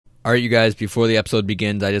All right, you guys, before the episode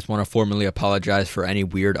begins, I just want to formally apologize for any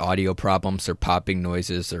weird audio problems or popping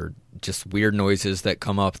noises or just weird noises that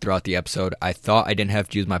come up throughout the episode. I thought I didn't have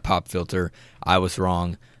to use my pop filter. I was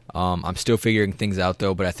wrong. I'm still figuring things out,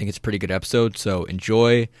 though, but I think it's a pretty good episode, so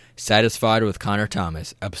enjoy Satisfied with Connor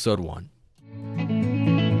Thomas, episode 1.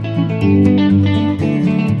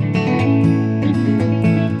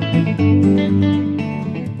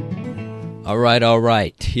 All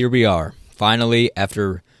right, here we are. Finally,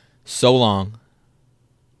 after so long.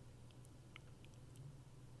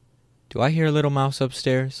 Do I hear a little mouse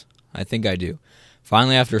upstairs? I think I do.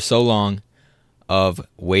 Finally, after so long of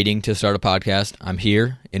waiting to start a podcast, I'm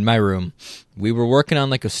here in my room. We were working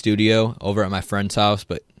on like a studio over at my friend's house,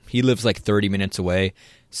 but he lives like 30 minutes away,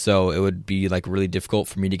 so it would be like really difficult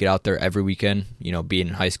for me to get out there every weekend, being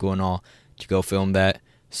in high school and all, to go film that.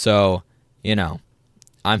 So,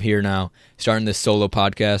 I'm here now, starting this solo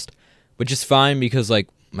podcast, which is fine because like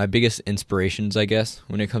my biggest inspirations, I guess,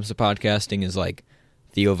 when it comes to podcasting is like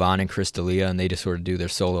Theo Von and Chris D'Elia, and they just sort of do their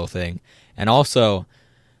solo thing. And also,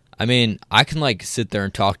 I can like sit there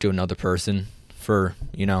and talk to another person for,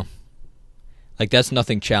 like that's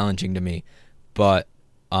nothing challenging to me. But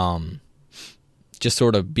just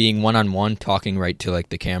sort of being one-on-one, talking right to like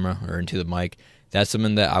the camera or into the mic, that's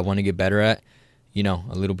something that I want to get better at. A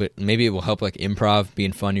little bit. Maybe it will help like improv,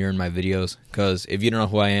 being funnier in my videos. Because if you don't know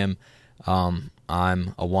who I am,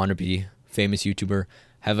 I'm a wannabe famous YouTuber.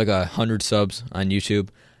 Have like 100 subs on YouTube,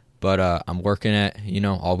 but I'm working at,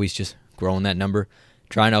 always just growing that number.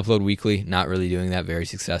 Trying to upload weekly, not really doing that very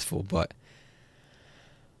successful, but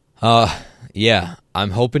yeah,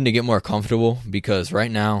 I'm hoping to get more comfortable because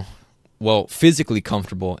right now, well, physically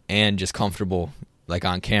comfortable and just comfortable like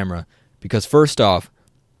on camera. Because first off,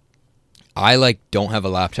 I like don't have a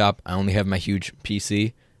laptop. I only have my huge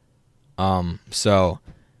PC. So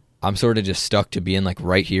I'm sort of just stuck to being like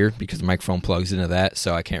right here because the microphone plugs into that,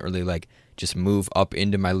 so I can't really like just move up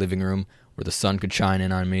into my living room where the sun could shine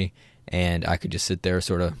in on me and I could just sit there,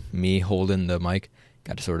 sort of me holding the mic.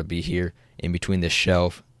 Got to sort of be here in between this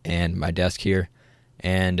shelf and my desk here.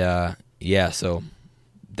 And yeah, so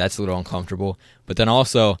that's a little uncomfortable. But then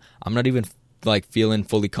also, I'm not even like feeling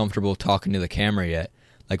fully comfortable talking to the camera yet.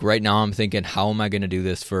 Like right now I'm thinking, how am I going to do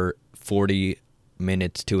this for 40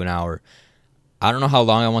 minutes to an hour? I don't know how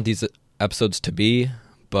long I want these episodes to be,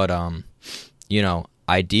 but,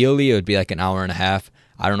 ideally it would be like an hour and a half.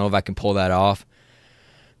 I don't know if I can pull that off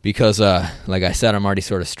because, like I said, I'm already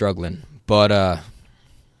sort of struggling. But,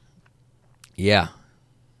 yeah.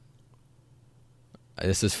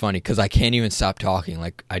 This is funny because I can't even stop talking.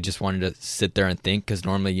 Like, I just wanted to sit there and think because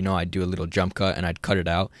normally, I'd do a little jump cut and I'd cut it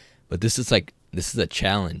out. But this is a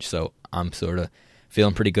challenge, so I'm sort of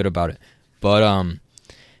feeling pretty good about it. But,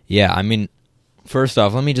 yeah, first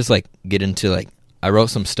off, let me just like get into like I wrote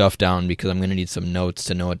some stuff down because I'm gonna need some notes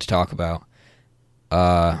to know what to talk about.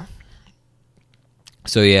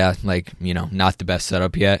 So yeah, like not the best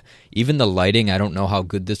setup yet. Even the lighting, I don't know how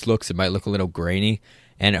good this looks. It might look a little grainy.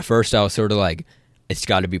 And at first, I was sort of like, it's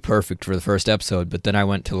got to be perfect for the first episode. But then I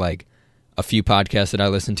went to like a few podcasts that I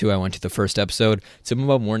listened to. I went to the first episode. Some of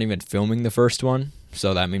them weren't even filming the first one,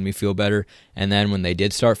 so that made me feel better. And then when they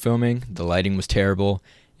did start filming, the lighting was terrible.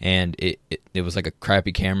 And it was like a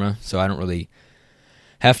crappy camera, so I don't really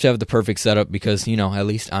have to have the perfect setup because, at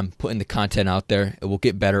least I'm putting the content out there. It will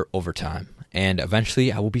get better over time, and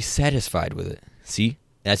eventually I will be satisfied with it. See?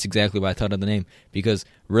 That's exactly why I thought of the name, because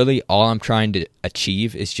really all I'm trying to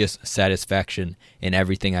achieve is just satisfaction in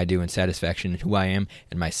everything I do and satisfaction in who I am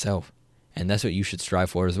and myself, and that's what you should strive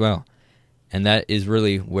for as well. And that is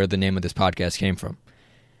really where the name of this podcast came from.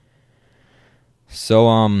 So,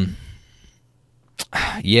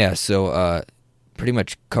 yeah, so pretty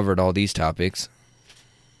much covered all these topics.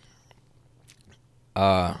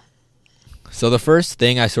 So the first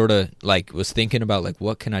thing I sort of like was thinking about, like,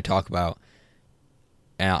 what can I talk about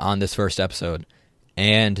on this first episode?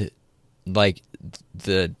 And like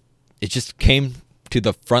it just came to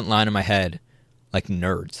the front line of my head, like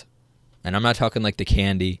nerds. And I'm not talking like the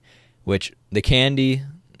candy, which the candy,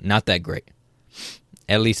 not that great.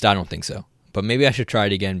 At least I don't think so. But maybe I should try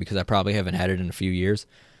it again because I probably haven't had it in a few years.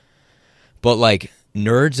 But like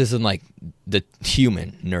nerds isn't like the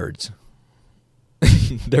human nerds.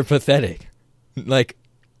 They're pathetic. Like,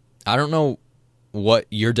 I don't know what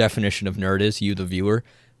your definition of nerd is, you the viewer,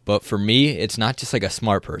 but for me, it's not just like a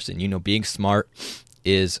smart person. Being smart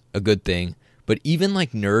is a good thing, but even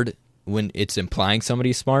like nerd, when it's implying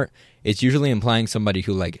somebody's smart, it's usually implying somebody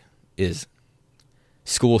who like is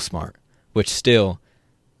school smart, which still,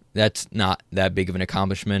 that's not that big of an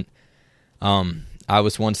accomplishment. I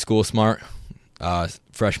was once school smart,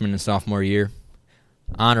 freshman and sophomore year,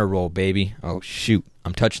 Honor roll, baby. Oh, shoot.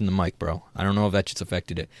 I'm touching the mic, bro. I don't know if that just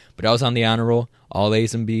affected it. But I was on the honor roll, all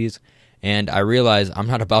A's and B's, and I realized I'm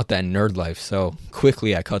not about that nerd life, so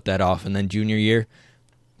quickly I cut that off. And then junior year,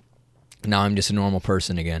 now I'm just a normal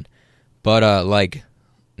person again. But,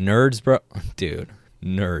 nerds, bro. Dude,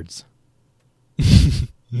 nerds.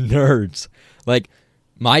 Nerds. Like,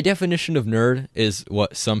 my definition of nerd is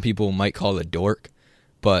what some people might call a dork,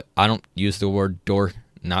 but I don't use the word dork,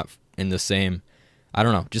 not in the same, I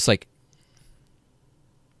don't know, just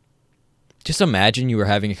imagine you were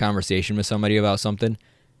having a conversation with somebody about something,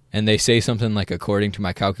 and they say something like, according to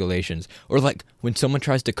my calculations, or like, when someone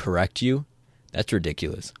tries to correct you, that's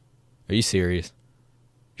ridiculous. Are you serious?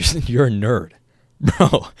 You're a nerd.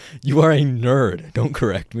 Bro, you are a nerd. Don't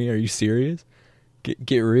correct me. Are you serious?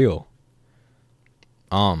 Get real.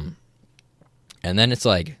 And then it's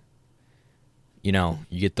like, you know,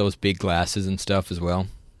 you get those big glasses and stuff as well.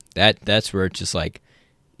 That's where it's just like,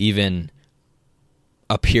 even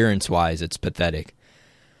appearance-wise, it's pathetic.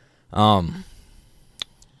 I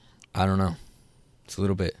don't know. It's a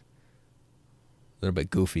little bit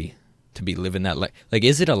goofy to be living that life. Like,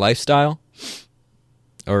 is it a lifestyle?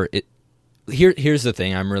 Or here's the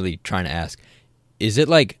thing I'm really trying to ask. Is it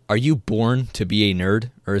like, are you born to be a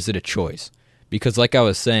nerd, or is it a choice? Because like I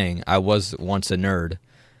was saying, I was once a nerd.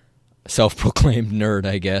 Self-proclaimed nerd,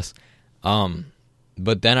 I guess.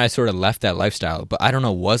 But then I sort of left that lifestyle. But I don't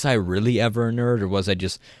know, was I really ever a nerd, or was I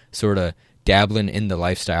just sort of dabbling in the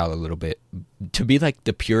lifestyle a little bit? To be like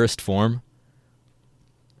the purest form,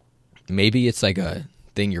 maybe it's like a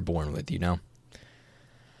thing you're born with, you know?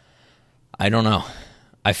 I don't know.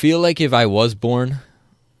 I feel like if I was born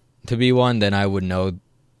to be one, then I would know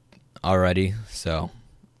already. So,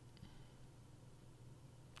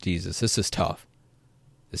 Jesus, this is tough.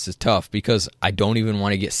 This is tough because I don't even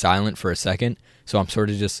want to get silent for a second. So I'm sort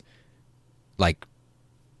of just like,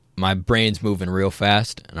 my brain's moving real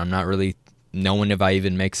fast, and I'm not really knowing if I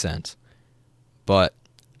even make sense. But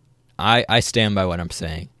I stand by what I'm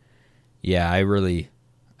saying. Yeah, I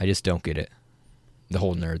just don't get it. The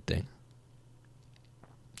whole nerd thing.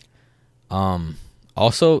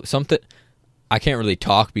 Also, something, I can't really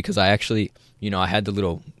talk because I actually, I had the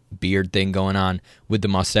little beard thing going on with the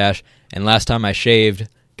mustache, and last time I shaved,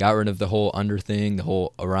 got rid of the whole under thing, the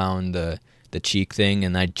whole around the cheek thing,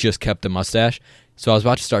 and I just kept the mustache. So I was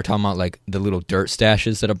about to start talking about like the little dirt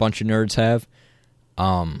stashes that a bunch of nerds have.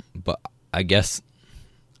 But I guess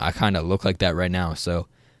I kind of look like that right now, so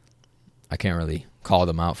I can't really call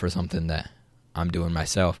them out for something that I'm doing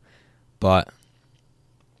myself. But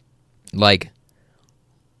like,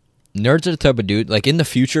 nerds are the type of dude, like in the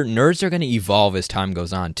future, nerds are going to evolve as time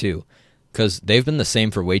goes on too, because they've been the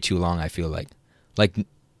same for way too long, I feel like. Like,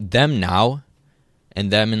 them now and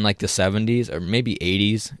them in like the 70s or maybe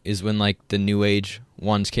 80s is when like the new age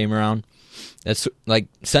ones came around. That's like,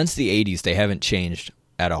 since the 80s, they haven't changed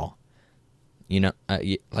at all.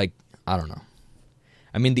 Like, I don't know.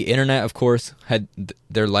 I mean, the internet, of course, had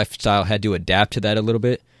their lifestyle had to adapt to that a little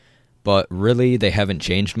bit, but really they haven't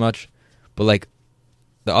changed much. But like,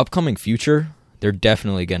 the upcoming future, they're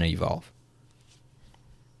definitely going to evolve.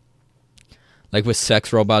 Like with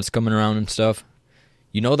sex robots coming around and stuff,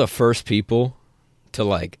 the first people to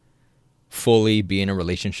like fully be in a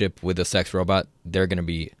relationship with a sex robot, they're going to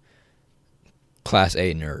be class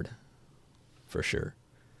A nerd. For sure.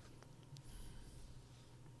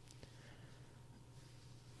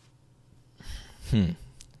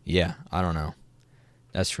 Yeah, I don't know.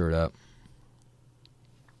 That's screwed up.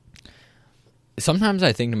 Sometimes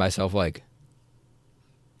I think to myself, like,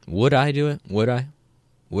 would I do it? Would I?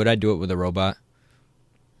 Would I do it with a robot?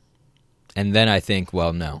 And then I think,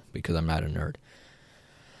 well, no, because I'm not a nerd.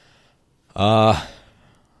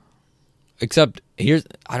 Except,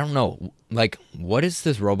 I don't know, like, what is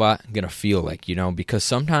this robot going to feel like, Because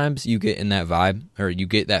sometimes you get in that vibe, or you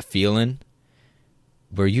get that feeling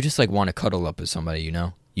where you just, like, want to cuddle up with somebody,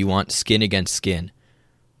 You want skin against skin.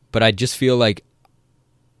 But I just feel like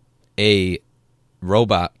a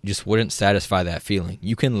robot just wouldn't satisfy that feeling.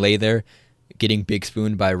 You can lay there getting big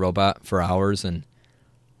spooned by a robot for hours, and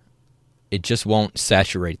it just won't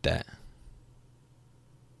saturate that.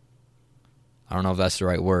 I don't know if that's the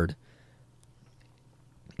right word.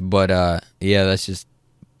 But, yeah, that's just,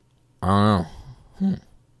 I don't know.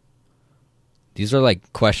 These are,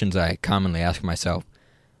 like, questions I commonly ask myself.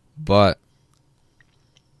 But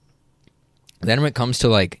then when it comes to,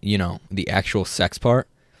 like, the actual sex part,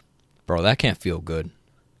 bro, that can't feel good.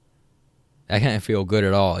 That can't feel good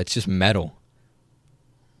at all. It's just metal.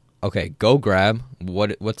 Okay, go grab,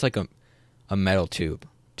 what's like a metal tube?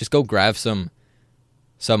 Just go grab some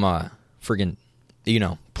friggin',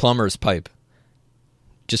 plumber's pipe.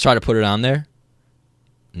 just try to put it on there.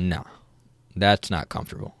 No, that's not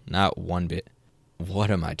comfortable. Not one bit. What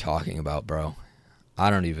am I talking about, bro? I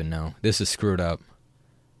don't even know. This is screwed up.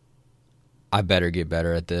 I better get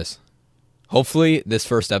better at this. Hopefully, this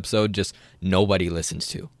first episode just nobody listens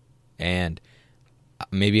to. And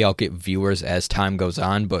maybe I'll get viewers as time goes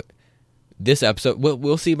on. But this episode,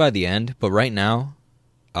 we'll see by the end. But right now,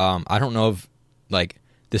 I don't know if like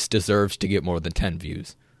this deserves to get more than 10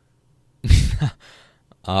 views.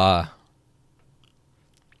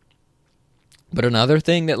 But another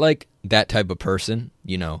thing that like that type of person,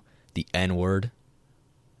 you know, the N-word,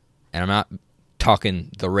 and I'm not talking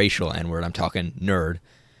the racial N-word, I'm talking nerd.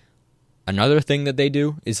 Another thing that they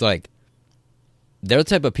do is like, they're the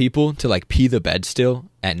type of people to like pee the bed still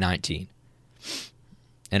at 19.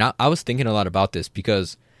 And I was thinking a lot about this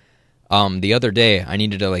because the other day I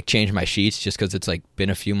needed to like change my sheets just because it's like been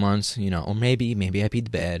a few months, you know, or maybe I peed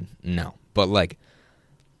the bed. No, but like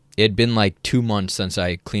it'd been like 2 months since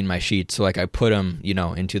I cleaned my sheets. So like I put them, you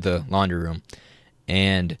know, into the laundry room.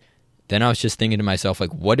 And then I was just thinking to myself,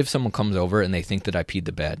 like, what if someone comes over and they think that I peed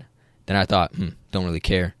the bed? Then I thought, don't really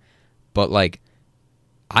care. But like,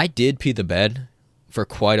 I did pee the bed for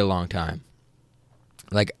quite a long time.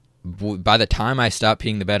 Like, by the time I stopped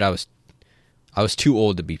peeing the bed, I was too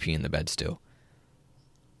old to be peeing the bed still.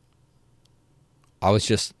 But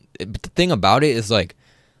the thing about it is like,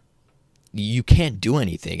 you can't do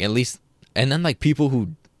anything, at least. And then like people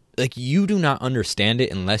who, like, you do not understand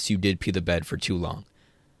it unless you did pee the bed for too long.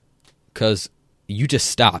 Because you just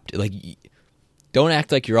stopped. Like, don't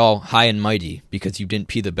act like you're all high and mighty because you didn't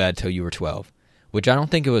pee the bed till you were 12. Which I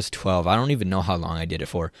don't think it was 12. I don't even know how long I did it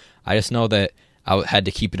for. I just know that I had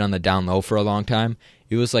to keep it on the down low for a long time.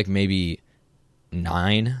 It was like maybe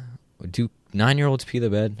 9. Do 9-year-olds pee the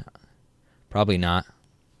bed? Probably not.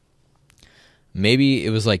 Maybe it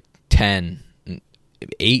was like 10,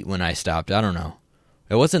 8 when I stopped. I don't know.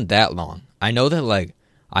 It wasn't that long. I know that like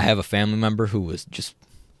I have a family member who was just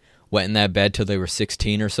went in that bed till they were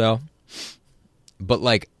 16 or so. But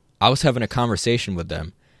like I was having a conversation with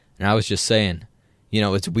them and I was just saying, you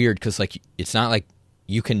know, it's weird because like it's not like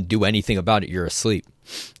you can do anything about it. You're asleep.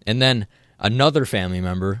 And then another family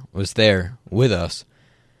member was there with us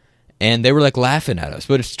and they were like laughing at us.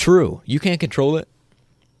 But it's true. You can't control it.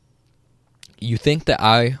 You think that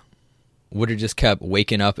I would have just kept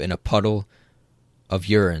waking up in a puddle of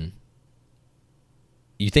urine?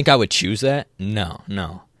 You think I would choose that? No.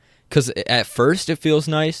 Because at first it feels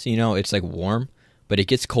nice, you know, it's like warm, but it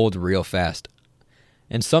gets cold real fast.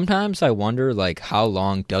 And sometimes I wonder, like, how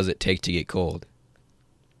long does it take to get cold?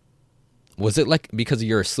 Was it like, because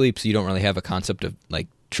you're asleep, so you don't really have a concept of, like,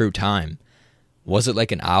 true time. Was it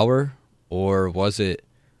like an hour, or was it,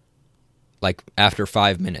 like, after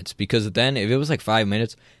 5 minutes? Because then, if it was like 5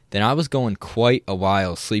 minutes, then I was going quite a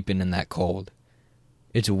while sleeping in that cold.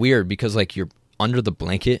 It's weird, because, like, you're under the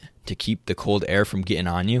blanket to keep the cold air from getting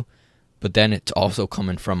on you, but then it's also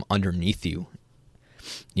coming from underneath you,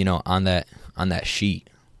 you know, on that sheet.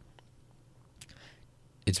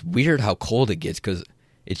 It's weird how cold it gets because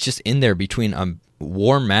it's just in there between a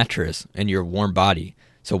warm mattress and your warm body.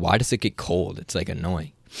 So why does it get cold? It's like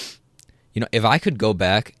annoying. You know, if I could go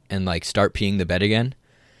back and like start peeing the bed again,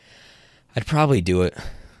 I'd probably do it.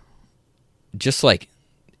 Just like,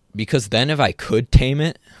 because then if I could tame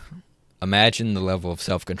it, imagine the level of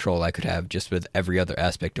self-control I could have just with every other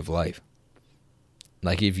aspect of life.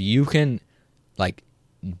 Like, if you can, like,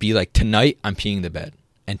 be like, tonight I'm peeing the bed,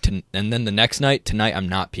 and then the next night, tonight I'm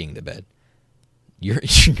not peeing the bed.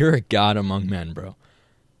 You're a god among men, bro.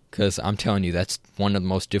 Because I'm telling you, that's one of the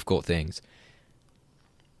most difficult things,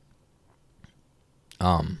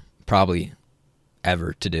 probably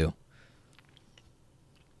ever to do.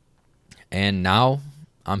 And now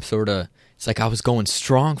I'm sort of, it's like I was going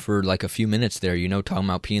strong for like a few minutes there, you know, talking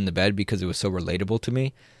about peeing the bed because it was so relatable to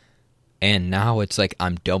me. And now it's like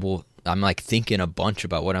I'm like thinking a bunch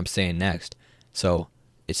about what I'm saying next. So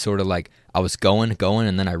it's sort of like I was going,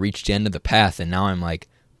 and then I reached the end of the path, and now I'm like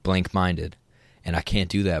blank-minded. And I can't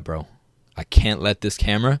do that, bro. I can't let this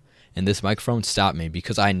camera and this microphone stop me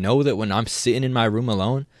because I know that when I'm sitting in my room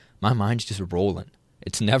alone, my mind's just rolling.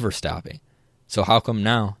 It's never stopping. So how come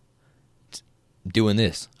now it's doing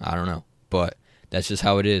this? I don't know. But that's just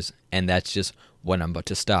how it is. And that's just when I'm about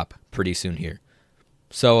to stop pretty soon here.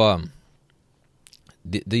 So,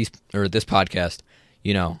 this podcast,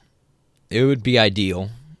 you know, it would be ideal,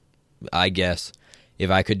 I guess, if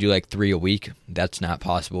I could do like 3 a week. That's not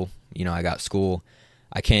possible. You know, I got school.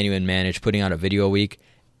 I can't even manage putting out a video a week.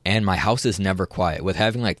 And my house is never quiet. With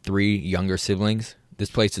having like 3 younger siblings, this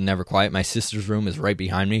place is never quiet. My sister's room is right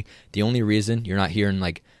behind me. The only reason you're not hearing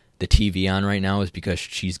like the TV on right now is because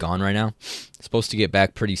she's gone right now. Supposed to get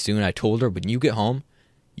back pretty soon. I told her, when you get home,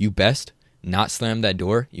 you best not slam that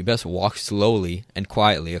door. You best walk slowly and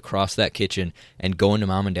quietly across that kitchen and go into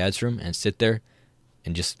mom and dad's room and sit there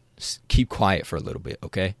and just keep quiet for a little bit,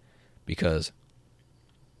 okay? Because,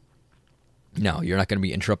 no, you're not going to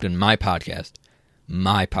be interrupting my podcast.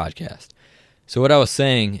 My podcast. So what I was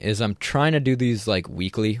saying is I'm trying to do these like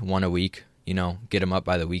weekly, one a week, get them up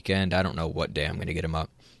by the weekend. I don't know what day I'm going to get them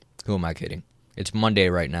up. Who am I kidding? It's Monday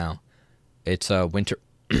right now. It's winter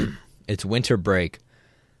it's winter break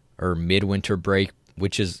or midwinter break,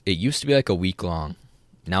 which is, it used to be like a week long.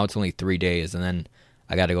 Now it's only 3 days, and then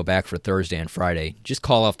I got to go back for Thursday and Friday. Just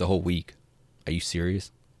call off the whole week. Are you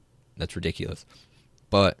serious? That's ridiculous.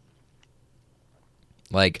 But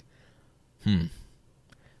like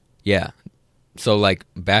yeah. So like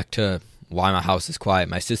back to why my house is quiet.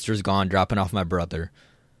 My sister's gone dropping off my brother.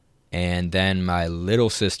 And then my little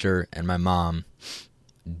sister and my mom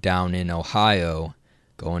down in Ohio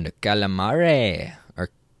going to Kalahari.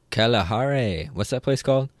 What's that place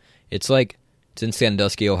called? It's in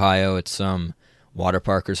Sandusky, Ohio. It's some water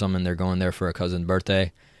park or something. They're going there for a cousin's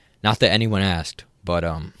birthday. Not that anyone asked, but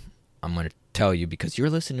I'm going to tell you because you're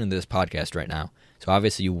listening to this podcast right now. So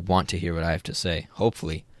obviously you want to hear what I have to say,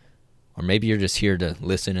 hopefully. Or maybe you're just here to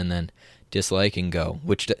listen and then dislike and go.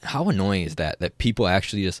 How annoying is that people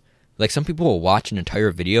actually just, like, some people will watch an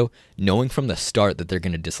entire video knowing from the start that they're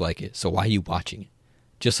going to dislike it. So why are you watching it?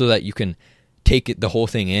 Just so that you can take the whole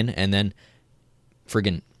thing in and then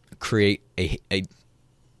friggin' create an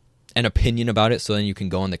opinion about it, so then you can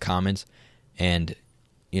go in the comments and,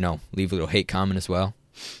 leave a little hate comment as well.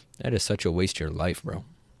 That is such a waste of your life, bro.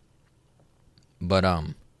 But,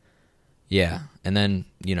 yeah. And then,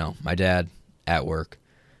 my dad at work.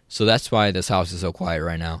 So that's why this house is so quiet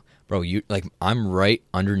right now. Bro, I'm right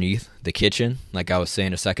underneath the kitchen, like I was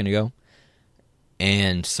saying a second ago.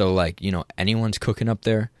 And so, anyone's cooking up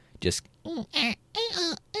there, just, I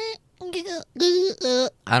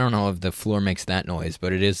don't know if the floor makes that noise,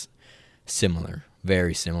 but it is similar,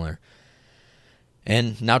 very similar.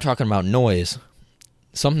 And now talking about noise,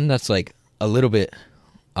 something that's like a little bit,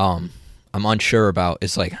 I'm unsure about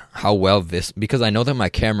is like how well because I know that my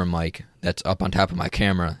camera mic that's up on top of my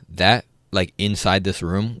camera, that like inside this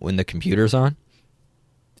room when the computer's on,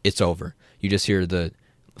 it's over. You just hear the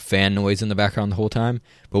fan noise in the background the whole time.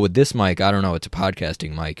 But with this mic, I don't know, it's a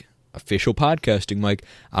podcasting mic, official podcasting mic.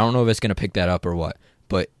 I don't know if it's going to pick that up or what.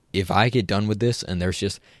 But if I get done with this and there's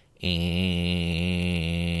just in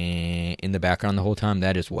the background the whole time,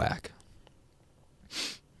 that is whack.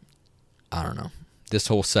 I don't know. This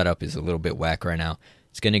whole setup is a little bit whack right now.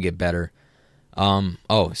 It's going to get better.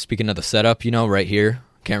 Speaking of the setup, right here,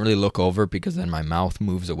 can't really look over because then my mouth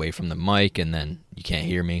moves away from the mic and then you can't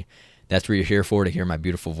hear me. That's what you're here for, to hear my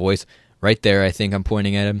beautiful voice. Right there, I think I'm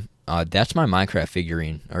pointing at him. That's my Minecraft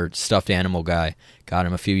figurine, or stuffed animal guy. Got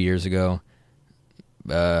him a few years ago.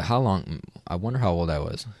 How long? I wonder how old I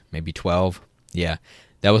was. Maybe 12? Yeah,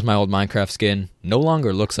 that was my old Minecraft skin. No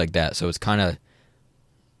longer looks like that, so it's kind of,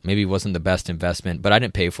 maybe wasn't the best investment, but I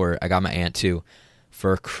didn't pay for it. I got my aunt, too,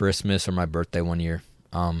 for Christmas or my birthday one year.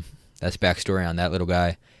 That's backstory on that little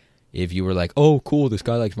guy. If you were like, oh, cool, this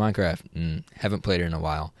guy likes Minecraft. Haven't played it in a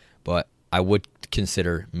while, but I would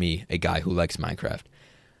consider me a guy who likes Minecraft.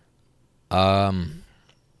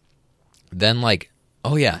 Then,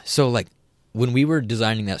 so, when we were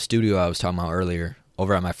designing that studio I was talking about earlier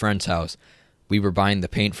over at my friend's house, we were buying the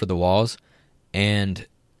paint for the walls, and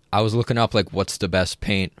I was looking up, what's the best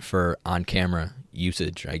paint for on-camera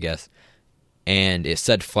usage, I guess. And it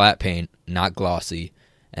said flat paint, not glossy.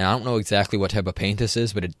 And I don't know exactly what type of paint this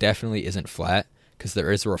is, but it definitely isn't flat because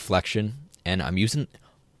there is a reflection. And I'm using...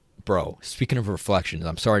 Bro, speaking of reflections,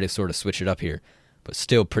 I'm sorry to sort of switch it up here, but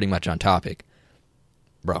still pretty much on topic.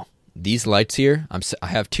 Bro, these lights here, I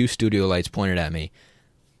have 2 studio lights pointed at me.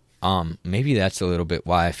 Maybe that's a little bit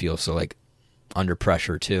why I feel so, under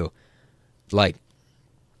pressure, too.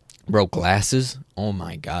 Bro, glasses? Oh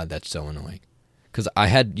my god, that's so annoying. Because I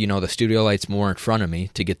had, the studio lights more in front of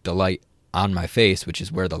me to get the light on my face, which is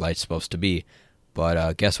where the light's supposed to be.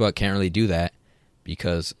 But guess what? Can't really do that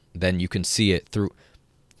because then you can see it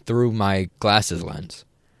through my glasses lens.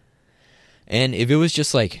 And if it was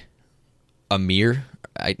just a mirror,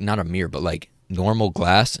 not a mirror, but normal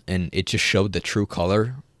glass, and it just showed the true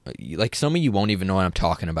color, some of you won't even know what I'm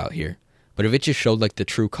talking about here. But if it just showed the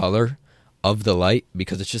true color of the light,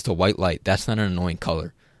 because it's just a white light, that's not an annoying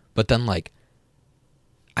color. But then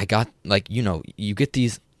I got you get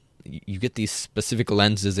these specific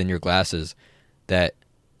lenses in your glasses that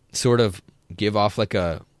sort of give off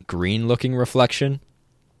a green looking reflection,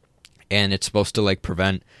 and it's supposed to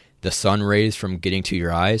prevent the sun rays from getting to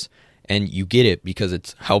your eyes, and you get it because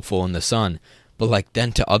it's helpful in the sun. But like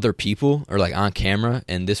then to other people or like on camera,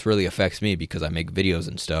 and this really affects me because I make videos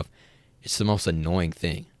and stuff, it's the most annoying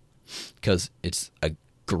thing because it's a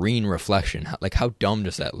green reflection. Like how dumb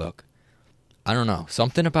does that look? I don't know.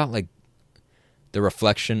 Something about like the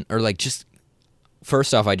reflection or like just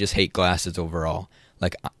first off, I just hate glasses overall.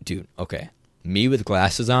 Like, dude, okay. Me with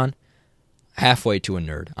glasses on, halfway to a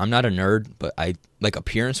nerd. I'm not a nerd, but I like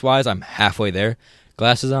appearance wise, I'm halfway there.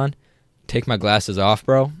 Glasses on, take my glasses off,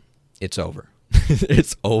 bro. It's over.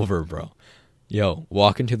 It's over, bro. Yo,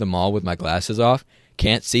 walking to the mall with my glasses off,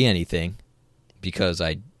 can't see anything because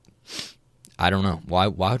I don't know. Why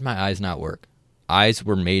would my eyes not work? Eyes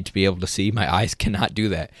were made to be able to see. My eyes cannot do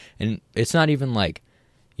that. And it's not even like,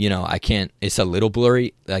 you know, I can't, it's a little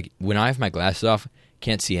blurry. Like when I have my glasses off,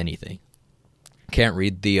 can't see anything. Can't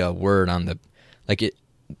read the word on the, like it,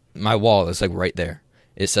 my wall is like right there.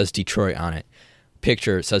 It says Detroit on it.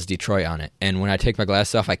 Picture, it says Detroit on it. And when I take my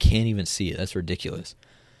glasses off, I can't even see it. That's ridiculous.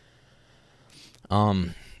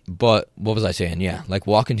 But what was I saying? Yeah, like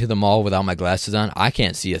walking to the mall without my glasses on, I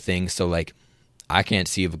can't see a thing. So like, I can't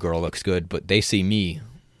see if a girl looks good, but they see me,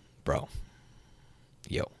 bro.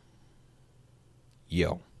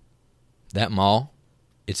 Yo. That mall,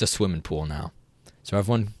 it's a swimming pool now. So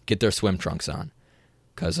everyone get their swim trunks on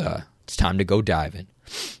because it's time to go diving.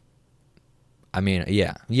 I mean,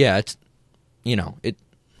 yeah, it's, you know,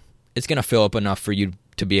 it's going to fill up enough for you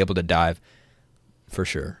to be able to dive for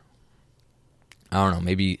sure. I don't know,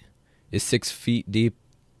 maybe is 6 feet deep?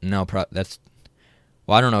 No, that's,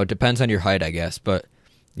 well, I don't know. It depends on your height, I guess. But,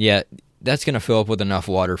 yeah, that's going to fill up with enough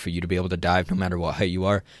water for you to be able to dive no matter what height you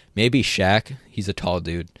are. Maybe Shaq, he's a tall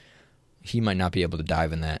dude. He might not be able to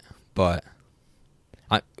dive in that. But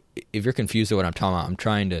if you're confused at what I'm talking about, I'm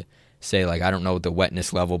trying to say, like, I don't know the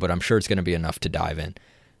wetness level, but I'm sure it's going to be enough to dive in.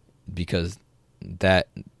 Because the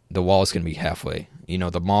wall is going to be halfway. You know,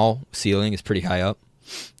 the mall ceiling is pretty high up.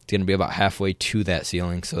 It's going to be about halfway to that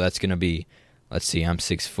ceiling. So that's going to be, let's see, I'm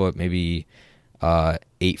 6 foot, maybe 8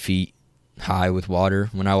 feet high with water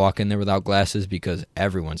when I walk in there without glasses because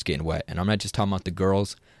everyone's getting wet. And I'm not just talking about the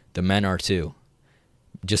girls, the men are too.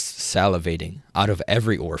 Just salivating out of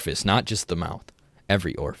every orifice, not just the mouth,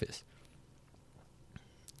 every orifice.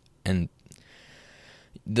 And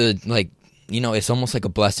the, like, you know, it's almost like a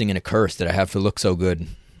blessing and a curse that I have to look so good,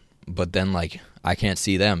 but then, like, I can't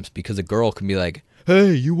see them because a girl can be like,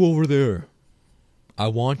 hey, you over there, I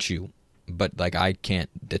want you. But, like, I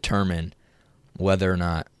can't determine whether or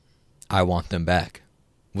not I want them back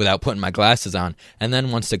without putting my glasses on. And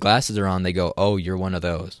then once the glasses are on, they go, oh, you're one of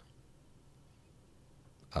those.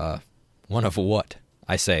 One of what?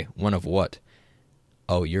 I say, one of what?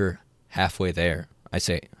 Oh, you're halfway there. I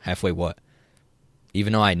say, halfway what?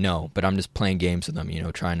 Even though I know, but I'm just playing games with them, you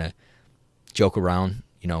know, trying to joke around,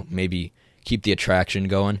 you know, maybe keep the attraction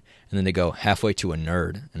going. And then they go halfway to a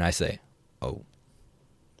nerd. And I say, oh,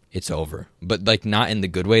 it's over. But, like, not in the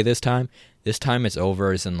good way this time. This time it's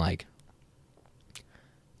over as in, like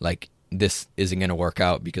this isn't going to work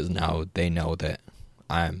out because now they know that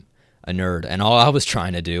I'm a nerd. And all I was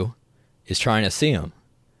trying to do is trying to see them.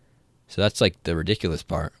 So that's, like, the ridiculous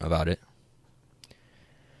part about it.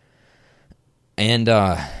 And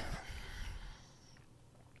I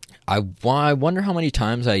wonder how many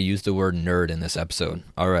times I used the word nerd in this episode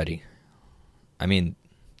already. I mean,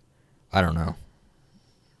 I don't know.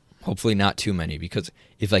 Hopefully not too many, because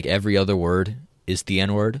if like every other word is the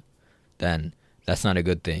N-word, then that's not a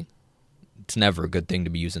good thing. It's never a good thing to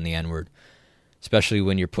be using the N-word, especially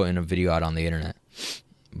when you're putting a video out on the internet.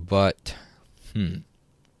 But,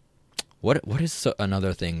 what is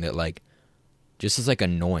another thing that like just is like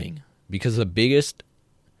annoying? Because the biggest,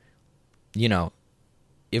 you know,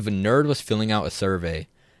 if a nerd was filling out a survey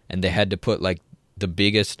and they had to put like the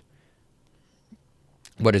biggest,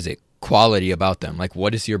 quality about them, like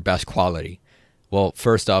what is your best quality? Well,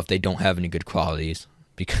 first off, they don't have any good qualities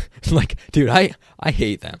because like, dude, I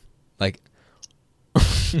hate them. Like,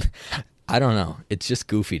 I don't know. It's just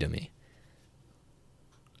goofy to me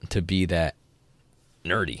to be that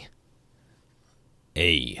nerdy.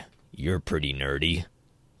 Hey, you're pretty nerdy.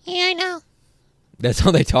 Yeah, I know. That's how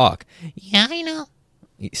they talk. Yeah, I know.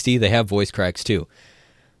 See, they have voice cracks too.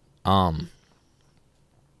 Yeah,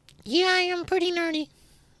 I am pretty nerdy.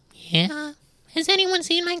 Yeah. Has anyone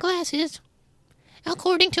seen my glasses?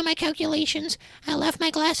 According to my calculations, I left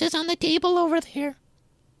my glasses on the table over there.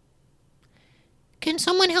 Can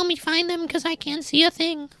someone help me find them because I can't see a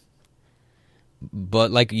thing?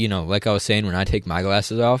 But like, you know, like I was saying, when I take my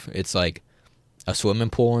glasses off, it's like a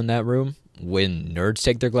swimming pool in that room. When nerds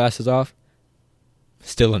take their glasses off,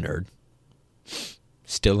 still a nerd.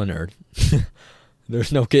 still a nerd.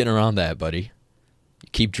 There's no getting around that, buddy.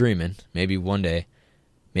 Keep dreaming. Maybe one day.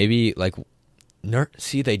 Maybe, like,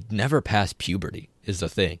 see, they never pass puberty is the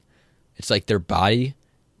thing. It's like their body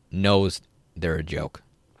knows they're a joke.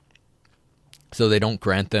 So they don't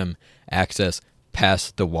grant them access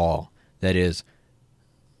past the wall that is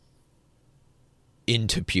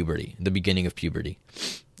into puberty, the beginning of puberty.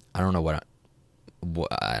 I don't know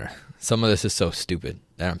some of this is so stupid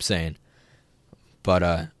that I'm saying.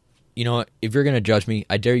 But, you know what? If you're going to judge me,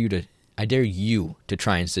 I dare you to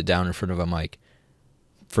try and sit down in front of a mic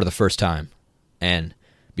for the first time. And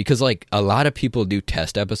because, like, a lot of people do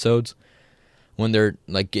test episodes when they're,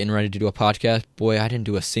 like, getting ready to do a podcast. Boy, I didn't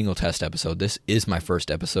do a single test episode. This is my first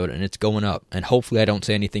episode, and it's going up. And hopefully I don't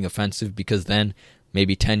say anything offensive, because then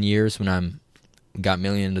maybe 10 years when I'm got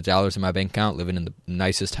millions of dollars in my bank account, living in the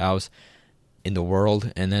nicest house in the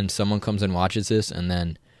world, and then someone comes and watches this, and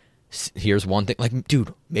then here's one thing. Like,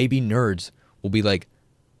 dude, maybe nerds will be, like,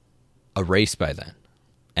 erased by then.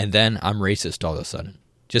 And then I'm racist all of a sudden,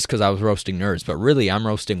 just because I was roasting nerds. But really, I'm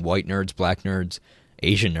roasting white nerds, black nerds,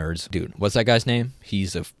 Asian nerds. Dude, what's that guy's name?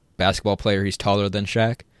 He's a basketball player. He's taller than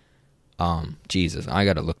Shaq. Jesus, I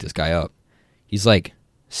gotta look this guy up. He's like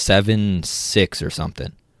 7'6" or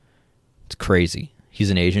something. It's crazy. He's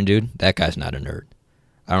an Asian dude. That guy's not a nerd.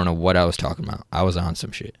 I don't know what I was talking about. I was on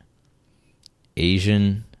some shit.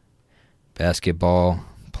 Asian basketball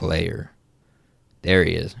player. There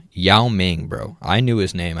he is. Yao Ming, bro. I knew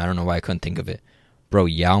his name. I don't know why I couldn't think of it. Bro,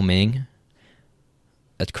 Yao Ming?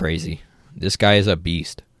 That's crazy. This guy is a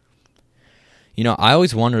beast. You know, I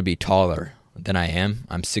always wanted to be taller than I am.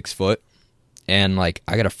 I'm 6 foot. And, like,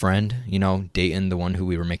 I got a friend, you know, Dayton, the one who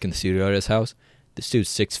we were making the studio at his house. This dude's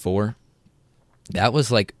 6'4". That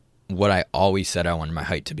was, like, what I always said I wanted my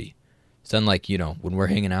height to be. So then, like, you know, when we're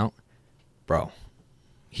hanging out, bro,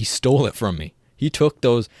 he stole it from me. He took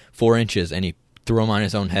those 4 inches and he threw them on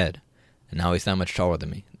his own head. And now he's that much taller than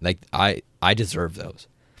me. Like, I deserve those.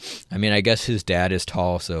 I mean, I guess his dad is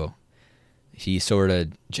tall, so he sort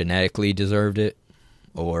of genetically deserved it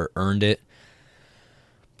or earned it.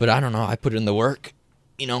 But I don't know. I put in the work.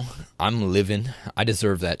 You know, I'm living. I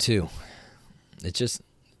deserve that too. It's just,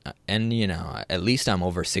 and you know, at least I'm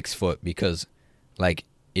over 6 foot, because, like,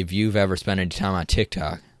 if you've ever spent any time on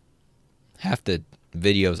TikTok, half the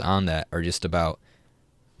videos on that are just about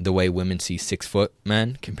the way women see 6 foot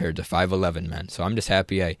men compared to 5'11" men. So I'm just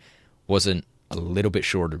happy I wasn't a little bit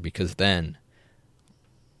shorter, because then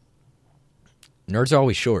nerds are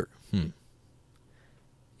always short.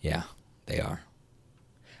 Yeah, they are.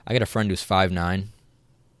 I got a friend who's 5'9",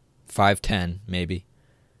 5'10", maybe.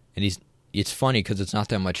 And it's funny because it's not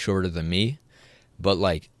that much shorter than me, but,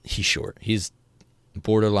 like, he's short. He's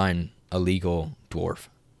borderline illegal dwarf,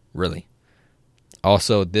 really.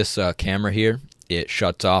 Also, this camera here, it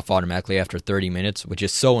shuts off automatically after 30 minutes, which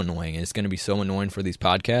is so annoying. And it's going to be so annoying for these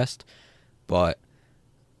podcasts. But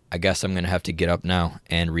I guess I'm going to have to get up now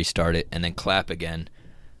and restart it and then clap again.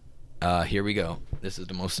 Here we go. This is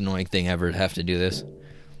the most annoying thing ever to have to do this.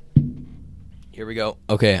 Here we go.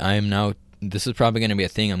 Okay, I am now... This is probably going to be a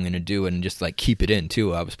thing I'm going to do and just, like, keep it in,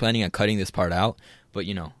 too. I was planning on cutting this part out, but,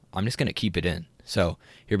 you know, I'm just going to keep it in. So,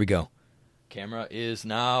 here we go. Camera is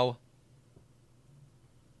now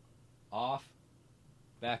off.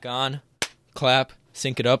 Back on. Clap.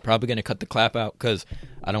 Sync it up. Probably going to cut the clap out because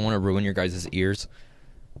I don't want to ruin your guys' ears.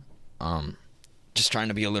 Just trying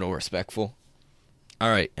to be a little respectful. All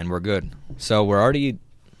right, and we're good. So, we're already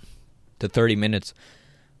to 30 minutes.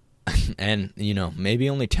 And, you know, maybe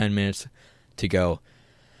only 10 minutes to go,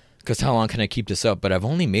 because how long can I keep this up? But I've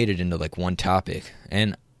only made it into, like, one topic,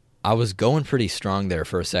 and I was going pretty strong there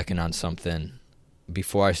for a second on something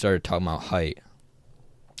before I started talking about height.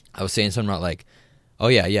 I was saying something about, like, oh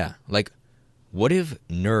yeah, like, what if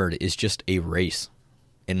nerd is just a race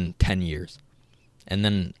in 10 years, and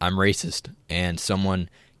then I'm racist, and someone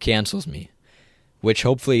cancels me, which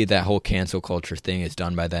hopefully that whole cancel culture thing is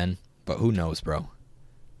done by then, but who knows, bro?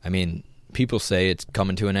 I mean, people say it's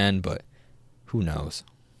coming to an end, but who knows?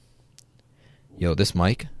 Yo, this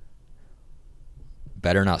mic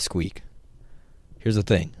better not squeak. Here's the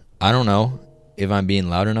thing. I don't know if I'm being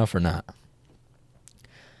loud enough or not.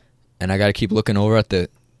 And I got to keep looking over at the,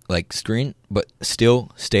 like, screen, but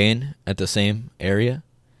still staying at the same area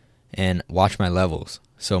and watch my levels.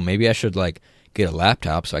 So maybe I should, like, get a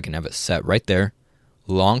laptop so I can have it set right there.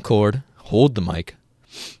 Long cord, hold the mic.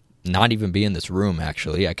 Not even be in this room,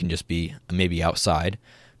 actually. I can just be maybe outside.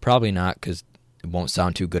 Probably not, because it won't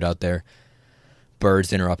sound too good out there.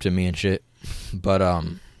 Birds interrupted me and shit. But,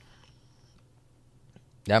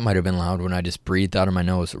 that might have been loud when I just breathed out of my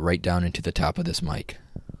nose right down into the top of this mic.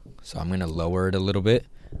 So I'm going to lower it a little bit.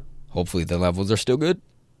 Hopefully the levels are still good.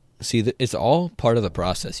 See, it's all part of the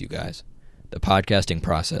process, you guys. The podcasting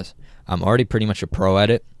process. I'm already pretty much a pro at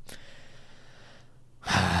it.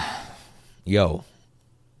 Yo,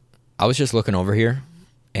 I was just looking over here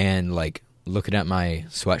and like looking at my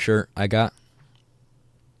sweatshirt I got.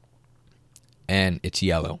 And it's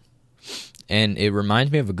yellow. And it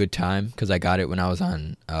reminds me of a good time because I got it when I was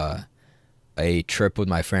on a trip with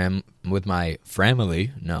my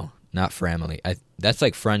family. No, not family. That's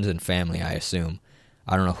like friends and family, I assume.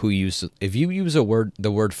 I don't know who if you use the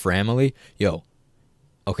word family, yo,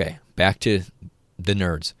 okay, back to the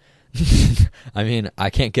nerds. I mean, I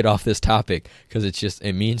can't get off this topic because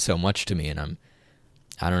it means so much to me, and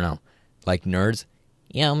I don't know, like nerds.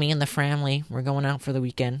 Yo, me and the family, we're going out for the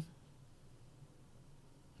weekend.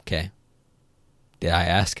 Okay. Did I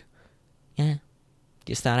ask? Yeah,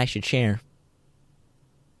 just thought I should share.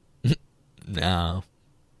 No.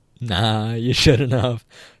 Nah, you shouldn't have.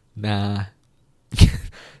 Nah.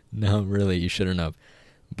 No, really, you shouldn't have.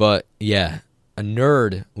 But, yeah, a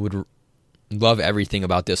nerd would love everything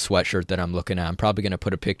about this sweatshirt that I'm looking at. I'm probably going to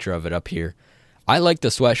put a picture of it up here. I like the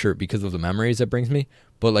sweatshirt because of the memories it brings me,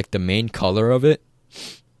 but, like, the main color of it,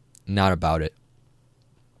 not about it.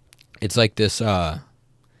 It's like this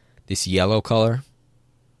yellow color.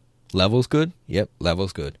 Level's good? Yep,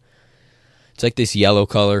 level's good. It's like this yellow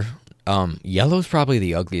color. Yellow's probably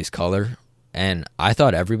the ugliest color, and I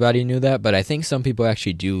thought everybody knew that, but I think some people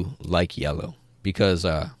actually do like yellow, because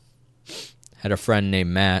I had a friend named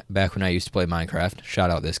Matt back when I used to play Minecraft. Shout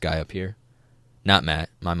out this guy up here. Not Matt,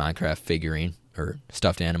 my Minecraft figurine, or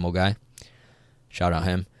stuffed animal guy. Shout out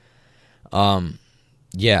him.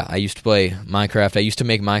 Yeah, I used to play Minecraft. I used to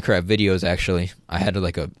make Minecraft videos, actually. I had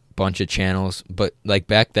like a bunch of channels, but like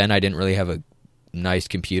back then I didn't really have a nice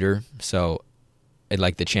computer, so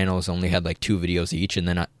the channels only had like 2 videos each, and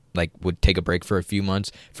then I like would take a break for a few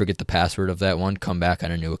months, forget the password of that one, come back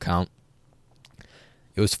on a new account.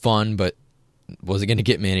 It was fun, but wasn't going to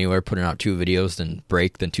get me anywhere, putting out 2 videos, then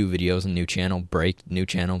break, then 2 videos, and new channel, break, new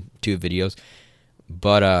channel, 2 videos.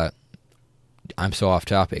 But I'm so off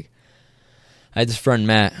topic. I had this friend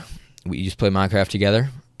Matt, we used to play Minecraft together,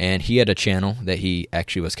 and he had a channel that he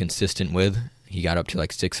actually was consistent with. He got up to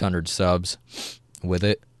like 600 subs with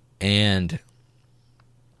it, and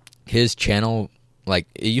his channel, like,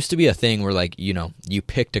 it used to be a thing where, like, you know, you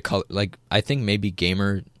picked a color. Like, I think maybe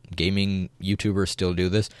gaming YouTubers still do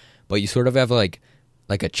this, but you sort of have like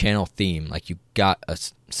a channel theme. Like, you got a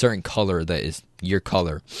certain color that is your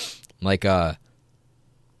color. Like,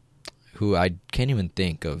 who I can't even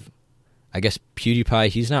think of. I guess PewDiePie,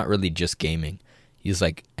 he's not really just gaming. He's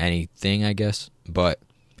like anything, I guess. But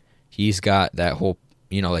he's got that whole,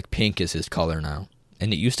 you know, like pink is his color now.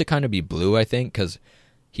 And it used to kind of be blue, I think, because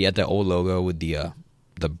he had the old logo with the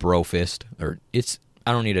bro fist. Or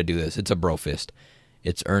I don't need to do this. It's a bro fist.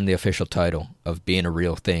 It's earned the official title of being a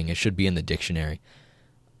real thing. It should be in the dictionary.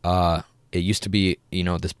 It used to be, you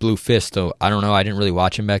know, this blue fist. So I don't know. I didn't really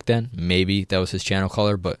watch him back then. Maybe that was his channel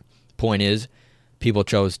color. But point is, people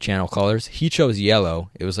chose channel colors. He chose yellow.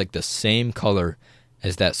 It was like the same color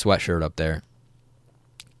as that sweatshirt up there.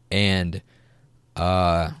 And,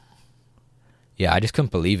 yeah, I just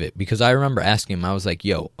couldn't believe it. Because I remember asking him, I was like,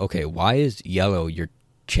 yo, okay, why is yellow your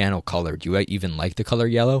channel color? Do you even like the color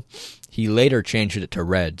yellow? He later changed it to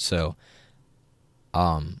red, so,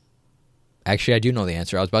 actually, I do know the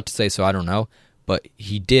answer. I was about to say, so I don't know, but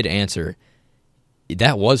he did answer.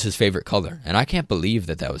 That was his favorite color, and I can't believe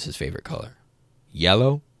that was his favorite color.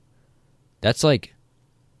 Yellow? That's like,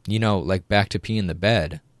 you know, like back to pee in the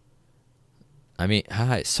bed. I mean,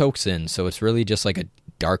 it soaks in, so it's really just like a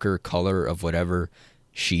darker color of whatever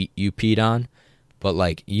sheet you peed on, but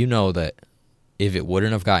like, you know that if it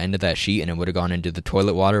wouldn't have got into that sheet and it would have gone into the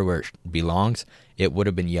toilet water where it belongs, it would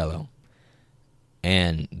have been yellow.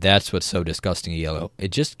 And that's what's so disgusting yellow.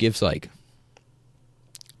 It just gives like,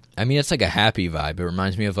 I mean, it's like a happy vibe. It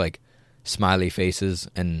reminds me of like smiley faces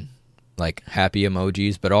and like happy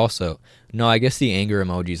emojis, but also, no, I guess the anger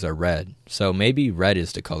emojis are red. So maybe red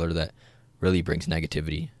is the color that really brings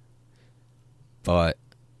negativity. But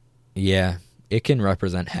yeah, it can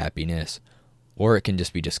represent happiness, or it can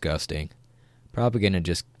just be disgusting. Probably going to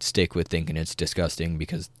just stick with thinking it's disgusting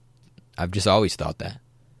because I've just always thought that.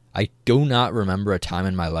 I do not remember a time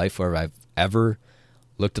in my life where I've ever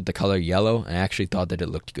looked at the color yellow and actually thought that it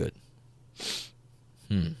looked good.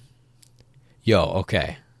 Yo,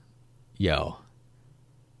 okay. Yo.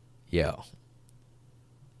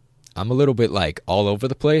 I'm a little bit like all over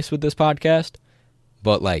the place with this podcast,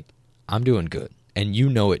 but like I'm doing good. And you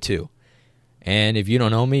know it too. And if you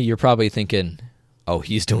don't know me, you're probably thinking, oh,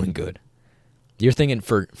 he's doing good. You're thinking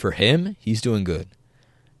for him, he's doing good.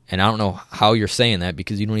 And I don't know how you're saying that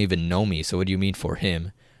because you don't even know me. So what do you mean for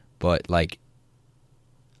him? But like,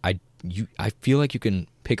 I feel like you can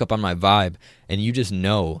pick up on my vibe, and you just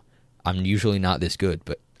know I'm usually not this good,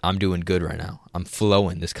 but I'm doing good right now. I'm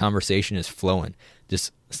flowing. This conversation is flowing.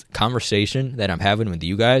 This conversation that I'm having with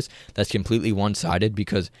you guys, that's completely one-sided,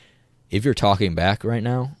 because if you're talking back right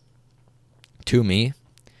now to me,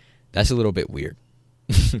 that's a little bit weird.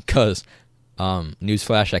 Because,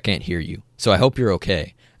 newsflash, I can't hear you. So I hope you're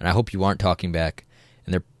okay, and I hope you aren't talking back.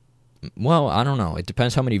 And well, I don't know. It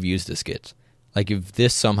depends how many views this gets. Like, if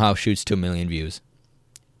this somehow shoots to 1 million views,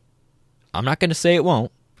 I'm not going to say it won't.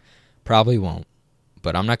 Probably won't.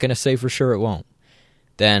 But I'm not going to say for sure it won't.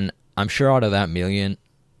 Then I'm sure out of that million,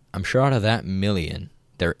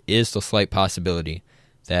 there is the slight possibility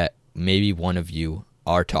that maybe one of you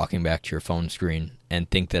are talking back to your phone screen and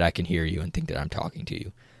think that I can hear you and think that I'm talking to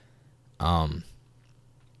you. I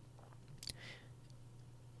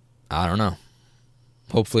don't know.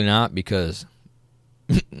 Hopefully not, because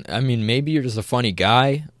I mean, maybe you're just a funny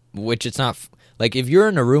guy, which it's not. Like, if you're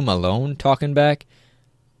in a room alone talking back,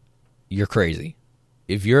 you're crazy.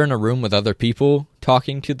 If you're in a room with other people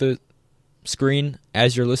talking to the screen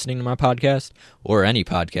as you're listening to my podcast, or any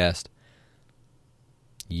podcast,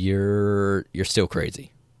 you're still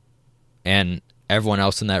crazy. And everyone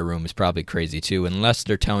else in that room is probably crazy too. Unless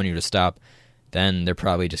they're telling you to stop, then they're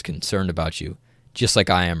probably just concerned about you, just like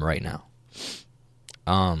I am right now.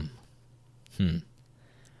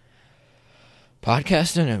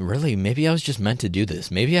 Podcasting, and really, maybe I was just meant to do this.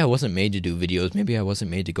 Maybe I wasn't made to do videos. Maybe I wasn't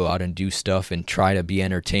made to go out and do stuff and try to be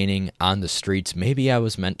entertaining on the streets. Maybe I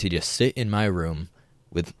was meant to just sit in my room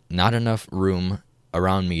with not enough room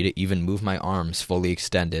around me to even move my arms fully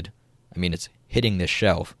extended. I mean, it's hitting this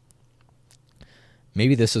shelf.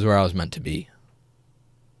 Maybe this is where I was meant to be.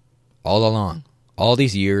 All along. All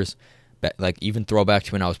these years, like even throw back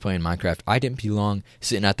to when I was playing Minecraft, I didn't belong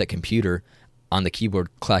sitting at the computer on the keyboard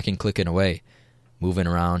clacking, clicking away, moving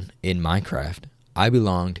around in Minecraft. I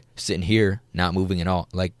belonged sitting here, not moving at all.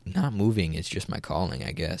 Like, not moving is just my calling,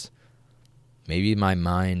 I guess. Maybe my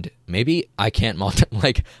mind, maybe I can't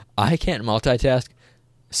multitask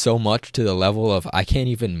so much to the level of I can't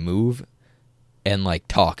even move and like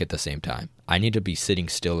talk at the same time. I need to be sitting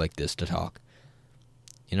still like this to talk.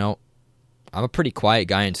 You know, I'm a pretty quiet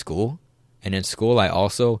guy in school, and in school I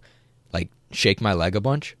also like shake my leg a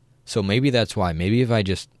bunch. So maybe that's why. Maybe if I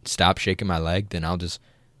just stop shaking my leg, then I'll just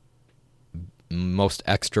most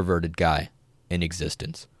extroverted guy in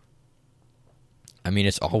existence. I mean,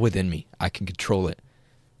 it's all within me. I can control it.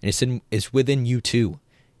 And it's within you too.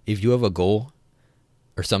 If you have a goal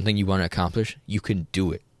or something you want to accomplish, you can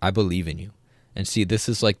do it. I believe in you. And see, this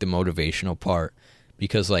is like the motivational part,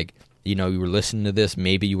 because like, you know, you were listening to this,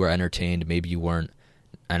 maybe you were entertained, maybe you weren't.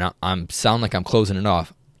 And I'm sound like I'm closing it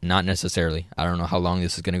off. Not necessarily. I don't know how long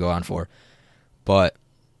this is going to go on for. But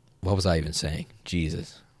what was I even saying?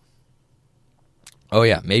 Jesus. Oh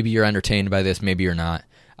yeah, maybe you're entertained by this, maybe you're not.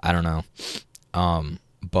 I don't know.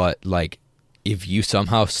 But like, if you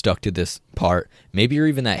somehow stuck to this part, maybe you're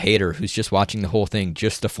even that hater who's just watching the whole thing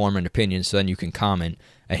just to form an opinion so then you can comment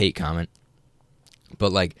a hate comment.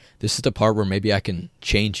 But like, this is the part where maybe I can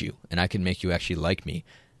change you and I can make you actually like me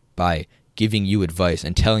by giving you advice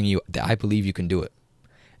and telling you that I believe you can do it.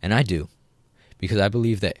 And I do, because I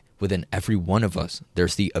believe that within every one of us,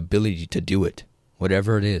 there's the ability to do it,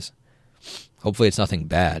 whatever it is. Hopefully it's nothing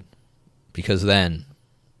bad, because then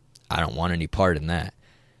I don't want any part in that.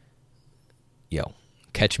 Yo,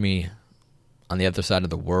 catch me on the other side of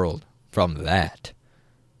the world from that.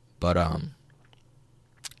 But,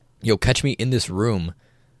 catch me in this room,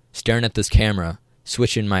 staring at this camera,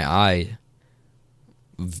 switching my eye,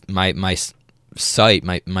 my sight,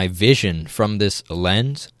 my vision from this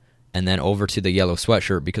lens, and then over to the yellow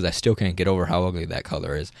sweatshirt, because I still can't get over how ugly that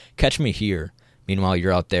color is. Catch me here. Meanwhile,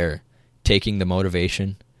 you're out there taking the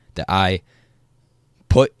motivation that I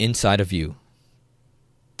put inside of you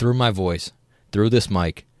through my voice, through this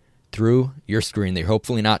mic, through your screen that you're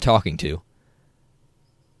hopefully not talking to.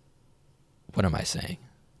 What am I saying?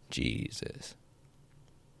 Jesus.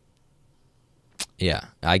 Yeah,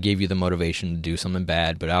 I gave you the motivation to do something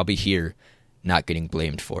bad, but I'll be here not getting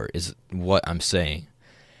blamed for it, is what I'm saying.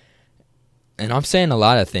 And I'm saying a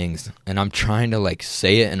lot of things, and I'm trying to like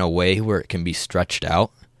say it in a way where it can be stretched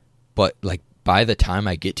out, but like by the time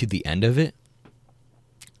I get to the end of it,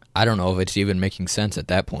 I don't know if it's even making sense at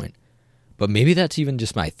that point. But maybe that's even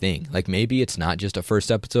just my thing. Like, maybe it's not just a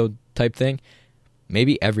first episode type thing.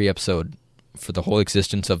 Maybe every episode for the whole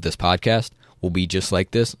existence of this podcast will be just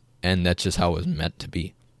like this, and that's just how it was meant to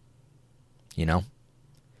be. You know?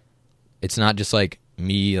 It's not just like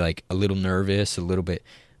me, like a little nervous, a little bit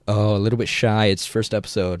shy. It's first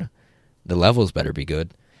episode. The levels better be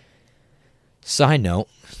good. Side note,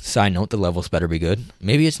 the levels better be good.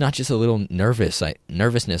 Maybe it's not just a little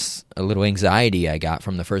nervousness, a little anxiety I got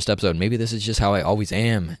from the first episode. Maybe this is just how I always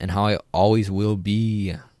am and how I always will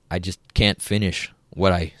be. I just can't finish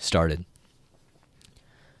what I started.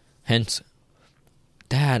 Hence,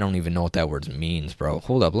 I don't even know what that word means, bro.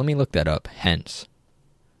 Hold up, let me look that up. Hence.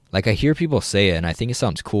 Like, I hear people say it, and I think it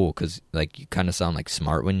sounds cool, because, like, you kind of sound, like,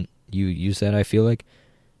 smart when you use that, I feel like.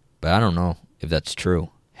 But I don't know if that's true.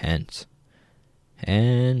 Hence.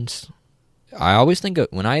 And I always think of,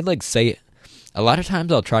 when I, like, say it, a lot of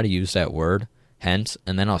times I'll try to use that word, hence,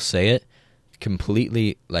 and then I'll say it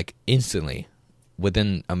completely, like, instantly.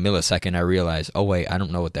 Within a millisecond, I realize, oh, wait, I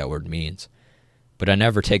don't know what that word means. But I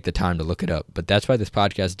never take the time to look it up. But that's why this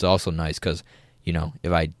podcast is also nice, because, you know,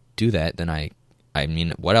 if I do that, then I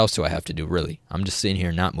mean, what else do I have to do, really? I'm just sitting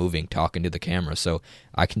here not moving, talking to the camera, so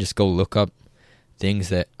I can just go look up things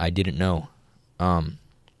that I didn't know.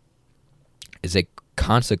 Is a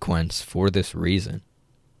consequence for this reason.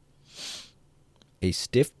 A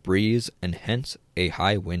stiff breeze and hence a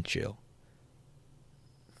high wind chill.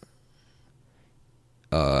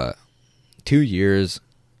 2 years,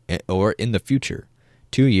 or in the future,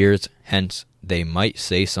 2 years, hence they might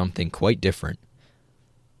say something quite different.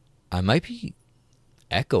 I might be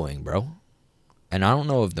echoing, bro. And I don't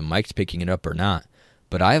know if the mic's picking it up or not,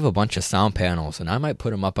 but I have a bunch of sound panels, and I might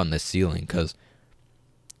put them up on the ceiling, because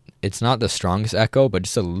it's not the strongest echo, but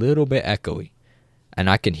it's a little bit echoey. And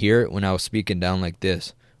I can hear it when I was speaking down like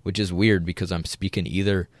this, which is weird, because I'm speaking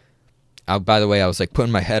either... by the way, I was like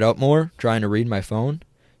putting my head up more, trying to read my phone,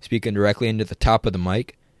 speaking directly into the top of the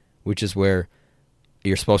mic, which is where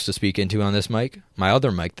you're supposed to speak into on this mic. My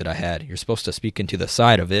other mic that I had, you're supposed to speak into the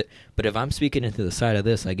side of it. But if I'm speaking into the side of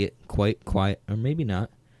this, I get quite quiet. Or maybe not.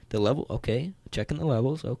 The level, okay. Checking the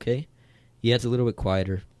levels, okay. Yeah, it's a little bit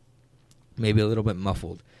quieter. Maybe a little bit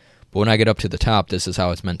muffled. But when I get up to the top, this is how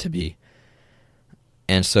it's meant to be.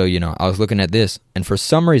 And so, you know, I was looking at this. And for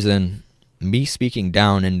some reason, me speaking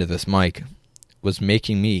down into this mic was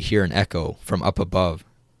making me hear an echo from up above.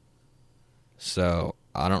 So,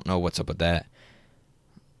 I don't know what's up with that.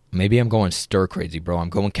 Maybe I'm going stir crazy, bro. I'm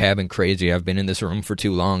going cabin crazy. I've been in this room for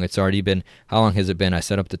too long. It's already been, how long has it been? I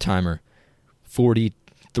set up the timer.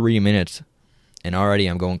 43 minutes. And already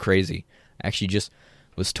I'm going crazy. I actually just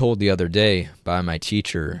was told the other day by my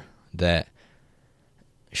teacher that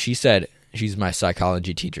she said, she's my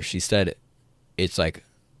psychology teacher. She said it's like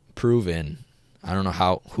proven. I don't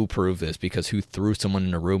know who proved this, because who threw someone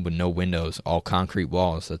in a room with no windows, all concrete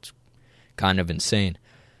walls? That's kind of insane.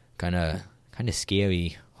 Kind of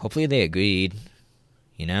scary. Hopefully they agreed,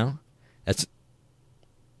 you know? That's...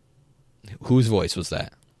 Whose voice was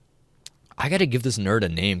that? I gotta give this nerd a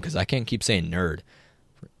name, because I can't keep saying nerd.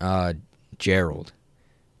 Gerald.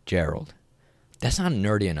 That's not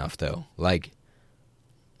nerdy enough, though. Like,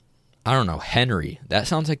 I don't know, Henry. That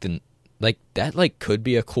sounds like that could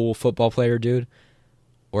be a cool football player, dude.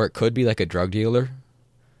 Or it could be like a drug dealer.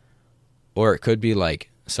 Or it could be like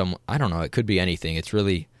I don't know, it could be anything. It's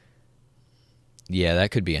really... Yeah,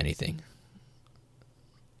 that could be anything.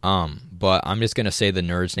 But I'm just gonna say the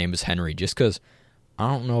nerd's name is Henry, just because I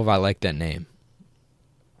don't know if I like that name.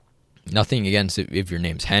 Nothing against it if your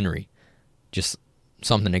name's Henry. Just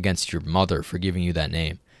something against your mother for giving you that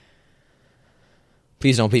name.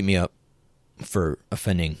 Please don't beat me up for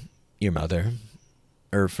offending your mother.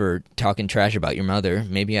 Or for talking trash about your mother.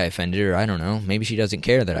 Maybe I offended her, I don't know. Maybe she doesn't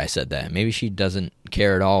care that I said that. Maybe she doesn't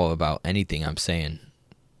care at all about anything I'm saying.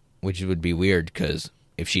 Which would be weird, because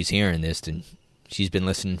if she's hearing this, then she's been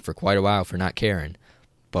listening for quite a while for not caring.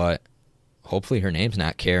 But hopefully her name's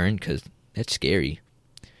not Karen, because that's scary.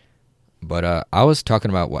 But I was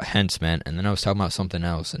talking about what hence meant, and then I was talking about something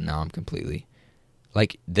else, and now I'm completely...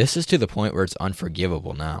 Like, this is to the point where it's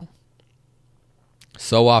unforgivable now.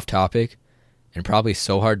 So off topic, and probably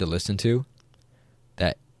so hard to listen to,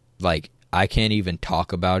 that, like, I can't even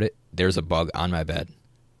talk about it. There's a bug on my bed.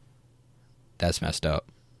 That's messed up.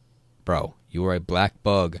 Bro, you are a black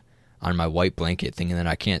bug on my white blanket thinking that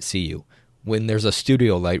I can't see you, when there's a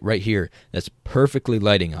studio light right here that's perfectly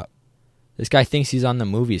lighting up. This guy thinks he's on the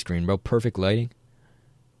movie screen, bro. Perfect lighting.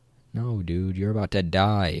 No, dude, you're about to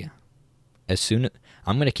die.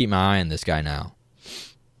 I'm going to keep my eye on this guy now.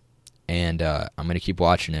 And I'm going to keep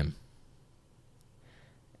watching him.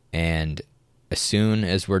 And as soon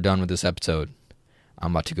as we're done with this episode,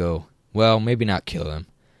 I'm about to go, well, maybe not kill him.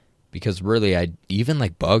 Because really, even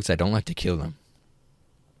like bugs, I don't like to kill them.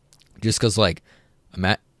 Just because, like,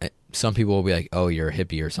 some people will be like, oh, you're a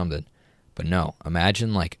hippie or something. But no,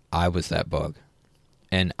 imagine like I was that bug.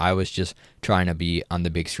 And I was just trying to be on the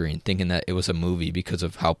big screen, thinking that it was a movie because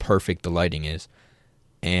of how perfect the lighting is.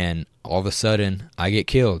 And all of a sudden, I get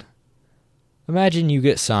killed. Imagine you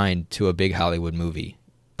get signed to a big Hollywood movie,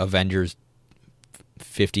 Avengers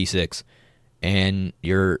 56, and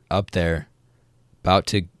you're up there about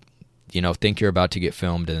to, think you're about to get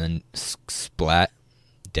filmed, and then splat,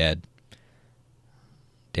 dead.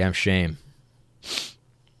 Damn shame.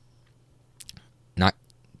 Not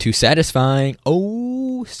too satisfying.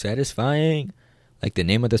 Oh, satisfying. Like the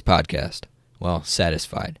name of this podcast. Well,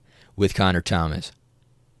 Satisfied with Connor Thomas.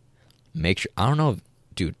 Make sure, I don't know,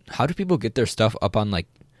 dude, how do people get their stuff up on like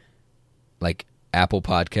Apple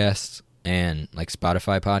Podcasts and like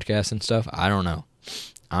Spotify podcasts and stuff? I don't know.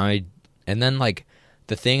 And then like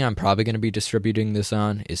the thing I'm probably going to be distributing this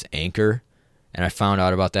on is Anchor. And I found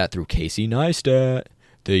out about that through Casey Neistat,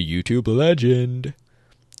 the YouTube legend.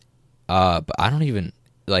 But I don't even,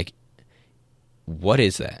 like, what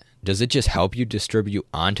is that? Does it just help you distribute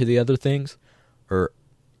onto the other things? Or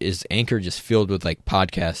is Anchor just filled with, like,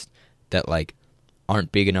 podcasts that, like,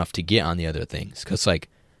 aren't big enough to get on the other things? Because, like,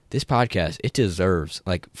 this podcast, it deserves,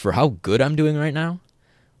 like, for how good I'm doing right now,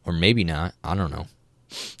 or maybe not, I don't know.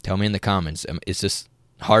 Tell me in the comments, is this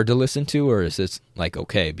hard to listen to, or is this, like,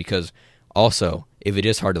 okay? Because also, if it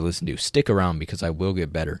is hard to listen to, stick around because I will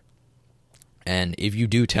get better. And if you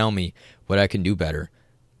do tell me what I can do better,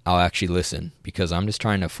 I'll actually listen, because I'm just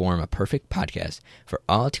trying to form a perfect podcast for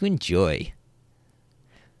all to enjoy.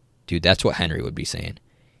 Dude, that's what Henry would be saying.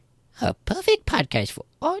 A perfect podcast for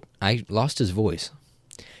all. I lost his voice.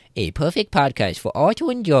 A perfect podcast for all to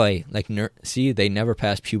enjoy. Like, see, they never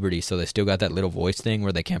passed puberty, so they still got that little voice thing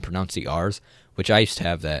where they can't pronounce the R's, which I used to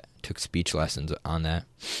have that. Took speech lessons on that.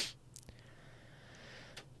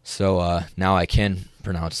 So now I can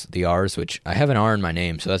pronounce the R's, which I have an R in my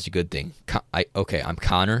name, so that's a good thing. I'm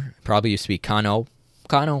Connor. Probably used to be Cano.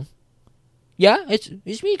 Yeah,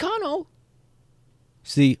 it's me, Cano.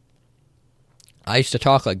 See, I used to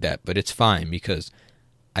talk like that, but it's fine because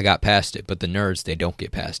I got past it. But the nerds, they don't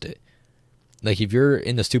get past it. Like if you're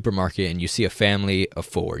in the supermarket and you see a family of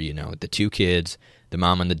 4, the 2 kids, the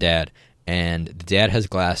mom and the dad, and the dad has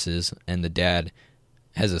glasses, and the dad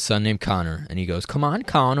has a son named Connor, and he goes, "Come on,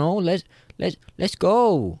 Connor, let's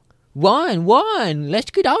go. One,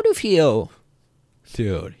 let's get out of here."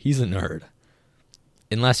 Dude, he's a nerd.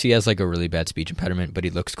 Unless he has like a really bad speech impediment, but he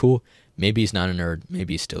looks cool. Maybe he's not a nerd.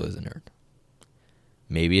 Maybe he still is a nerd.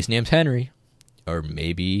 Maybe his name's Henry, or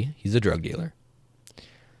maybe he's a drug dealer.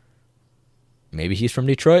 Maybe he's from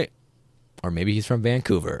Detroit, or maybe he's from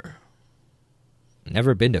Vancouver.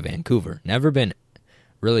 Never been to Vancouver. Never been.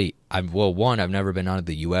 Really, one, I've never been out of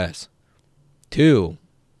the U.S. 2,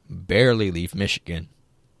 barely leave Michigan.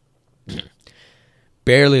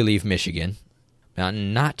 Barely leave Michigan.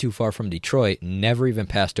 Not too far from Detroit. Never even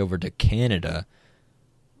passed over to Canada.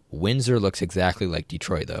 Windsor looks exactly like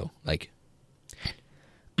Detroit, though. Like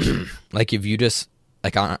if you just,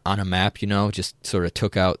 like on a map, just sort of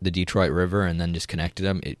took out the Detroit River and then just connected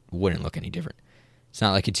them, it wouldn't look any different. It's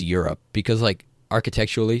not like it's Europe. Because, like,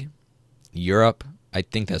 architecturally, Europe, I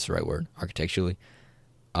think that's the right word, architecturally.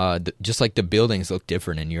 Just like the buildings look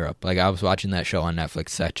different in Europe. Like I was watching that show on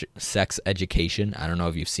Netflix, Sex Education. I don't know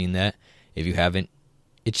if you've seen that. If you haven't,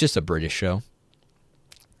 it's just a British show.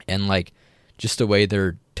 And like just the way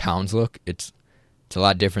their towns look, it's a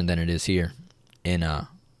lot different than it is here in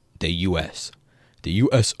the US. The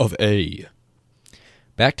US of A.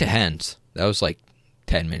 Back to hens. That was like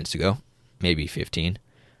 10 minutes ago, maybe 15.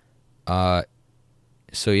 So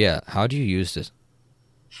yeah, how do you use this?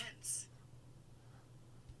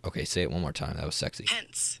 Okay, say it one more time. That was sexy.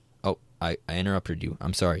 Hence. Oh, I interrupted you.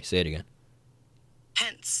 I'm sorry. Say it again.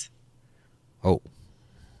 Hence. Oh.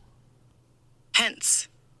 Hence.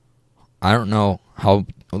 I don't know how...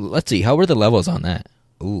 Let's see. How were the levels on that?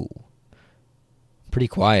 Ooh. Pretty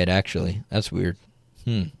quiet, actually. That's weird.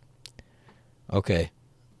 Okay.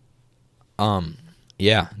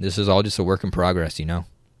 Yeah, this is all just a work in progress,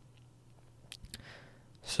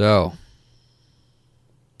 So...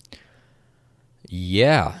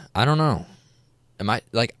 Yeah, I don't know. Am I,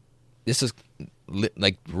 like, this is,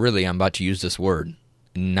 like, really, I'm about to use this word,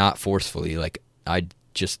 not forcefully, like,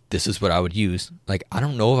 this is what I would use. Like, I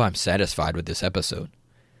don't know if I'm satisfied with this episode.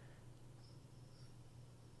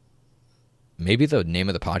 Maybe the name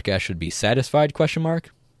of the podcast should be Satisfied, ?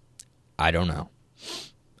 I don't know.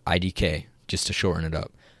 IDK, just to shorten it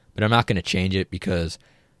up. But I'm not going to change it because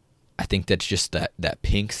I think that's just that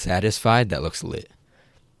pink Satisfied that looks lit.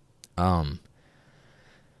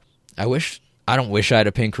 I don't wish I had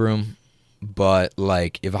a pink room, But,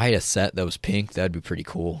 like, if I had a set that was pink, that'd be pretty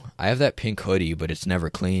cool. I have that pink hoodie, but it's never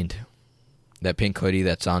cleaned. That pink hoodie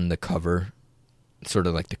that's on the cover, sort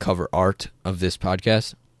of like the cover art of this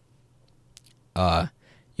podcast. Yeah,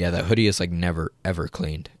 that hoodie is, like, never, ever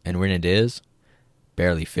cleaned. And when it is,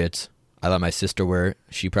 barely fits. I let my sister wear it.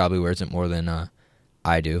 She probably wears it more than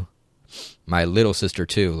I do. My little sister,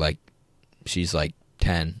 too, like, she's, like,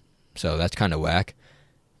 10, so that's kind of whack.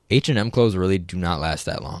 H&M clothes really do not last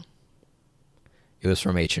that long. It was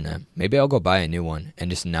from H&M. Maybe I'll go buy a new one and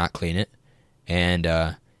just not clean it, and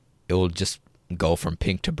it will just go from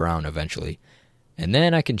pink to brown eventually. And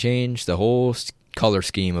then I can change the whole color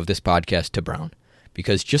scheme of this podcast to brown.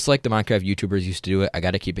 Because just like the Minecraft YouTubers used to do it, I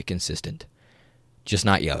got to keep it consistent. Just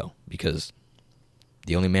not yellow, because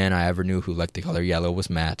the only man I ever knew who liked the color yellow was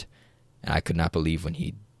Matt, and I could not believe when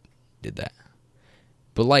he did that.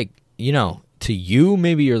 But, like, you know, to you,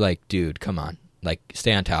 maybe you're like, dude, come on. Like,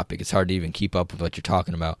 stay on topic. It's hard to even keep up with what you're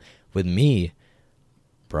talking about. With me,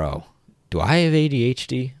 bro, do I have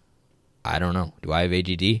ADHD? I don't know. Do I have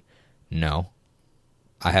ADD? No.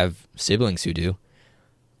 I have siblings who do.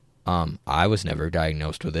 I was never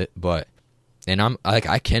diagnosed with it, but, and I'm, like,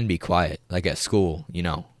 I can be quiet. Like, at school, you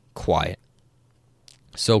know, quiet.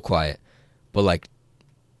 So quiet. But, like,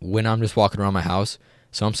 when I'm just walking around my house,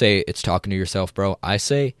 some say it's talking to yourself, bro. I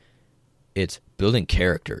say it's building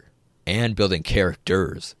character. And building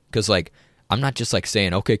characters. Because, like, I'm not just, like,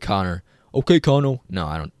 saying, okay, Connor. No,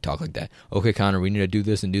 I don't talk like that. Okay, Connor, we need to do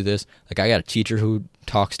this and do this. Like, I got a teacher who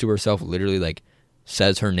talks to herself, literally, like,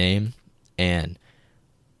 says her name, and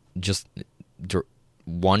just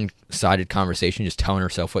one-sided conversation, just telling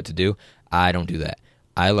herself what to do. I don't do that.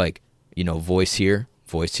 I, like, you know, voice here.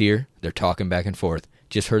 They're talking back and forth.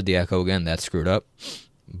 Just heard the echo again. That's screwed up.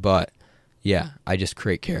 But, yeah, I just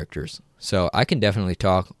create characters. So I can definitely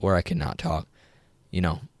talk, or I cannot talk. You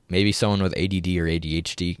know, maybe someone with ADD or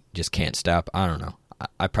ADHD just can't stop. I don't know.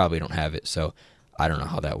 I probably don't have it, so I don't know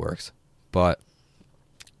how that works. But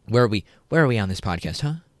where are we on this podcast,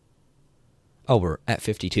 huh? Oh, we're at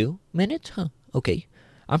 52 minutes? Huh. Okay.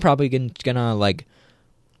 I'm probably gonna like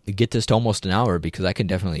get this to almost an hour because I can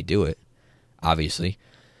definitely do it, obviously.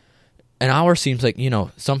 An hour seems like, you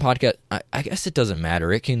know, some podcast, I guess it doesn't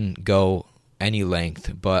matter. It can go any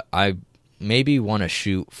length, but I maybe want to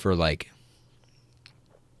shoot for like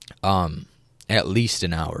at least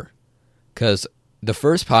an hour. Because the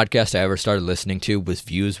first podcast I ever started listening to was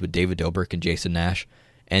Views with David Dobrik and Jason Nash,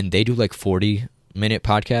 and they do like 40-minute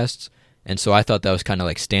podcasts, and so I thought that was kind of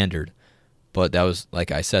like standard. But that was,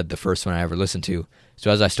 like I said, the first one I ever listened to.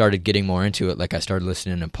 So as I started getting more into it, like I started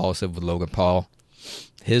listening to Impulsive with Logan Paul.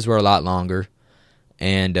 His were a lot longer,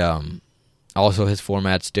 and also his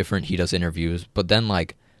format's different. He does interviews. But then,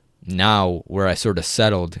 like, now where I sort of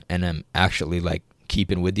settled and am actually, like,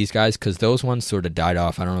 keeping with these guys, because those ones sort of died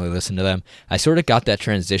off. I don't really listen to them. I sort of got that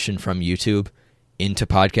transition from YouTube into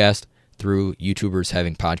podcast through YouTubers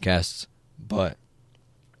having podcasts. But,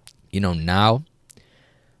 you know, now,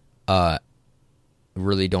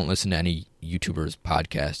 really don't listen to any YouTubers'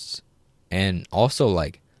 podcasts. And also,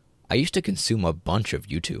 like, I used to consume a bunch of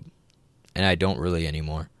YouTube, and I don't really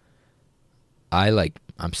anymore. I'm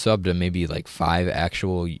subbed to maybe like 5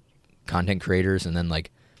 actual content creators, and then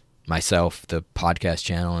like myself, the podcast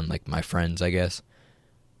channel, and like my friends, I guess.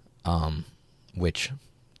 Which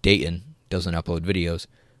Dayton doesn't upload videos,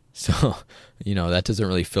 so you know that doesn't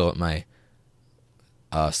really fill up my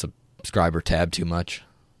subscriber tab too much,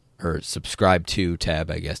 or subscribe to tab,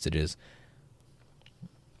 I guess it is.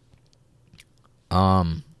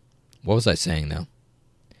 What was I saying though?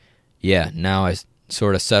 Yeah, now I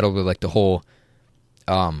sort of settled with like the whole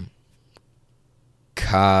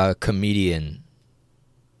comedian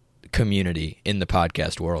community in the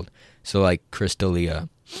podcast world. So like Chris D'Elia,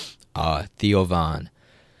 Theo Von,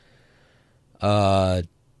 the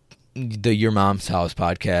Your Mom's House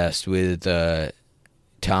podcast with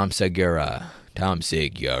Tom Segura.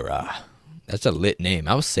 That's a lit name.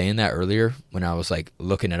 I was saying that earlier when I was like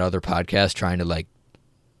looking at other podcasts, trying to like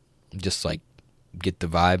just like get the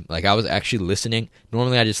vibe. Like I was actually listening.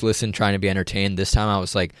 Normally I just listen trying to be entertained. This time I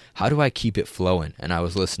was like, how do I keep it flowing? And I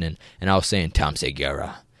was listening and I was saying Tom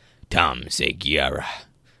Segura.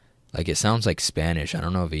 Like it sounds like Spanish. I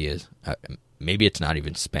don't know if he is. Maybe it's not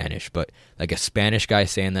even Spanish, but like a Spanish guy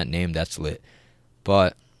saying that name, that's lit.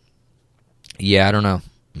 But yeah, I don't know.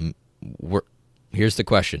 Here's the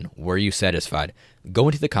question. Were you satisfied? Go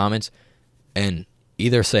into the comments and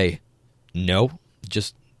either say no,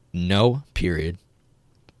 just no, period.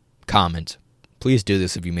 Comment. Please do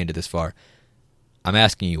this if you made it this far. I'm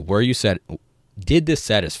asking you, did this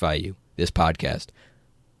satisfy you, this podcast?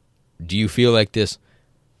 Do you feel like this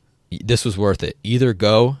this was worth it. Either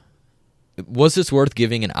go, was this worth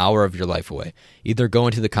giving an hour of your life away? Either go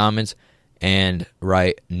into the comments and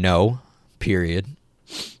write no, period,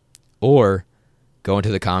 or go into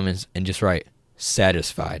the comments and just write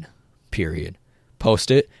satisfied, period. Post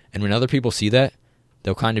it, and when other people see that,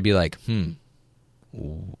 they'll kind of be like,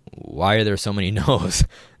 why are there so many no's?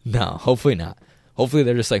 No, hopefully not. Hopefully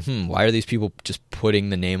they're just like, why are these people just putting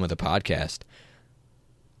the name of the podcast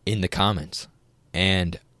in the comments?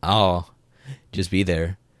 And I'll just be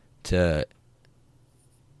there to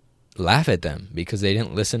laugh at them because they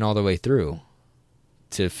didn't listen all the way through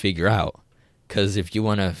to figure out. Because if you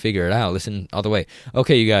want to figure it out, listen all the way.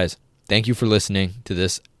 Okay, you guys, thank you for listening to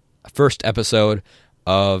this first episode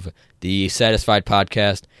of the Satisfied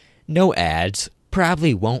Podcast. No ads.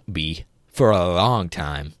 Probably won't be for a long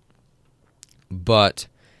time. But,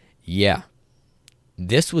 yeah,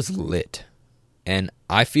 this was lit. And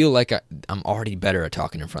I feel like I'm already better at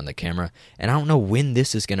talking in front of the camera. And I don't know when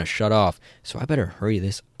this is going to shut off. So I better hurry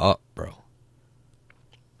this up, bro.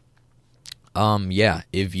 Yeah,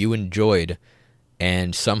 if you enjoyed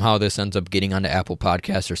and somehow this ends up getting onto Apple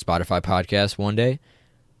Podcasts or Spotify Podcasts one day,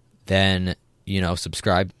 then,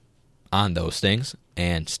 subscribe on those things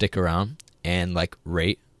and stick around and,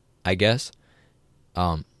 rate, I guess.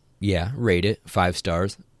 Yeah, rate it 5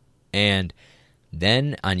 stars. And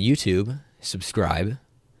then on YouTube, subscribe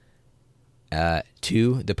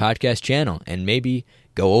to the podcast channel and maybe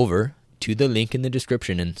go over to the link in the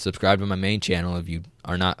description and subscribe to my main channel if you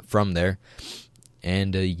are not from there.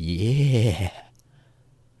 And yeah,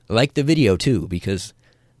 like the video too, because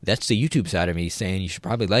that's the YouTube side of me saying you should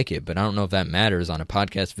probably like it, but I don't know if that matters on a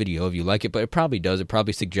podcast video if you like it, but it probably does. It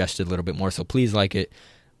probably suggested a little bit more, so please like it.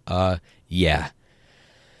 Yeah.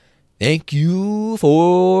 Thank you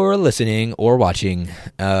for listening or watching.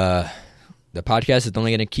 The podcast is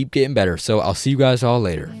only going to keep getting better, so I'll see you guys all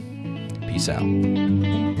later. Peace out.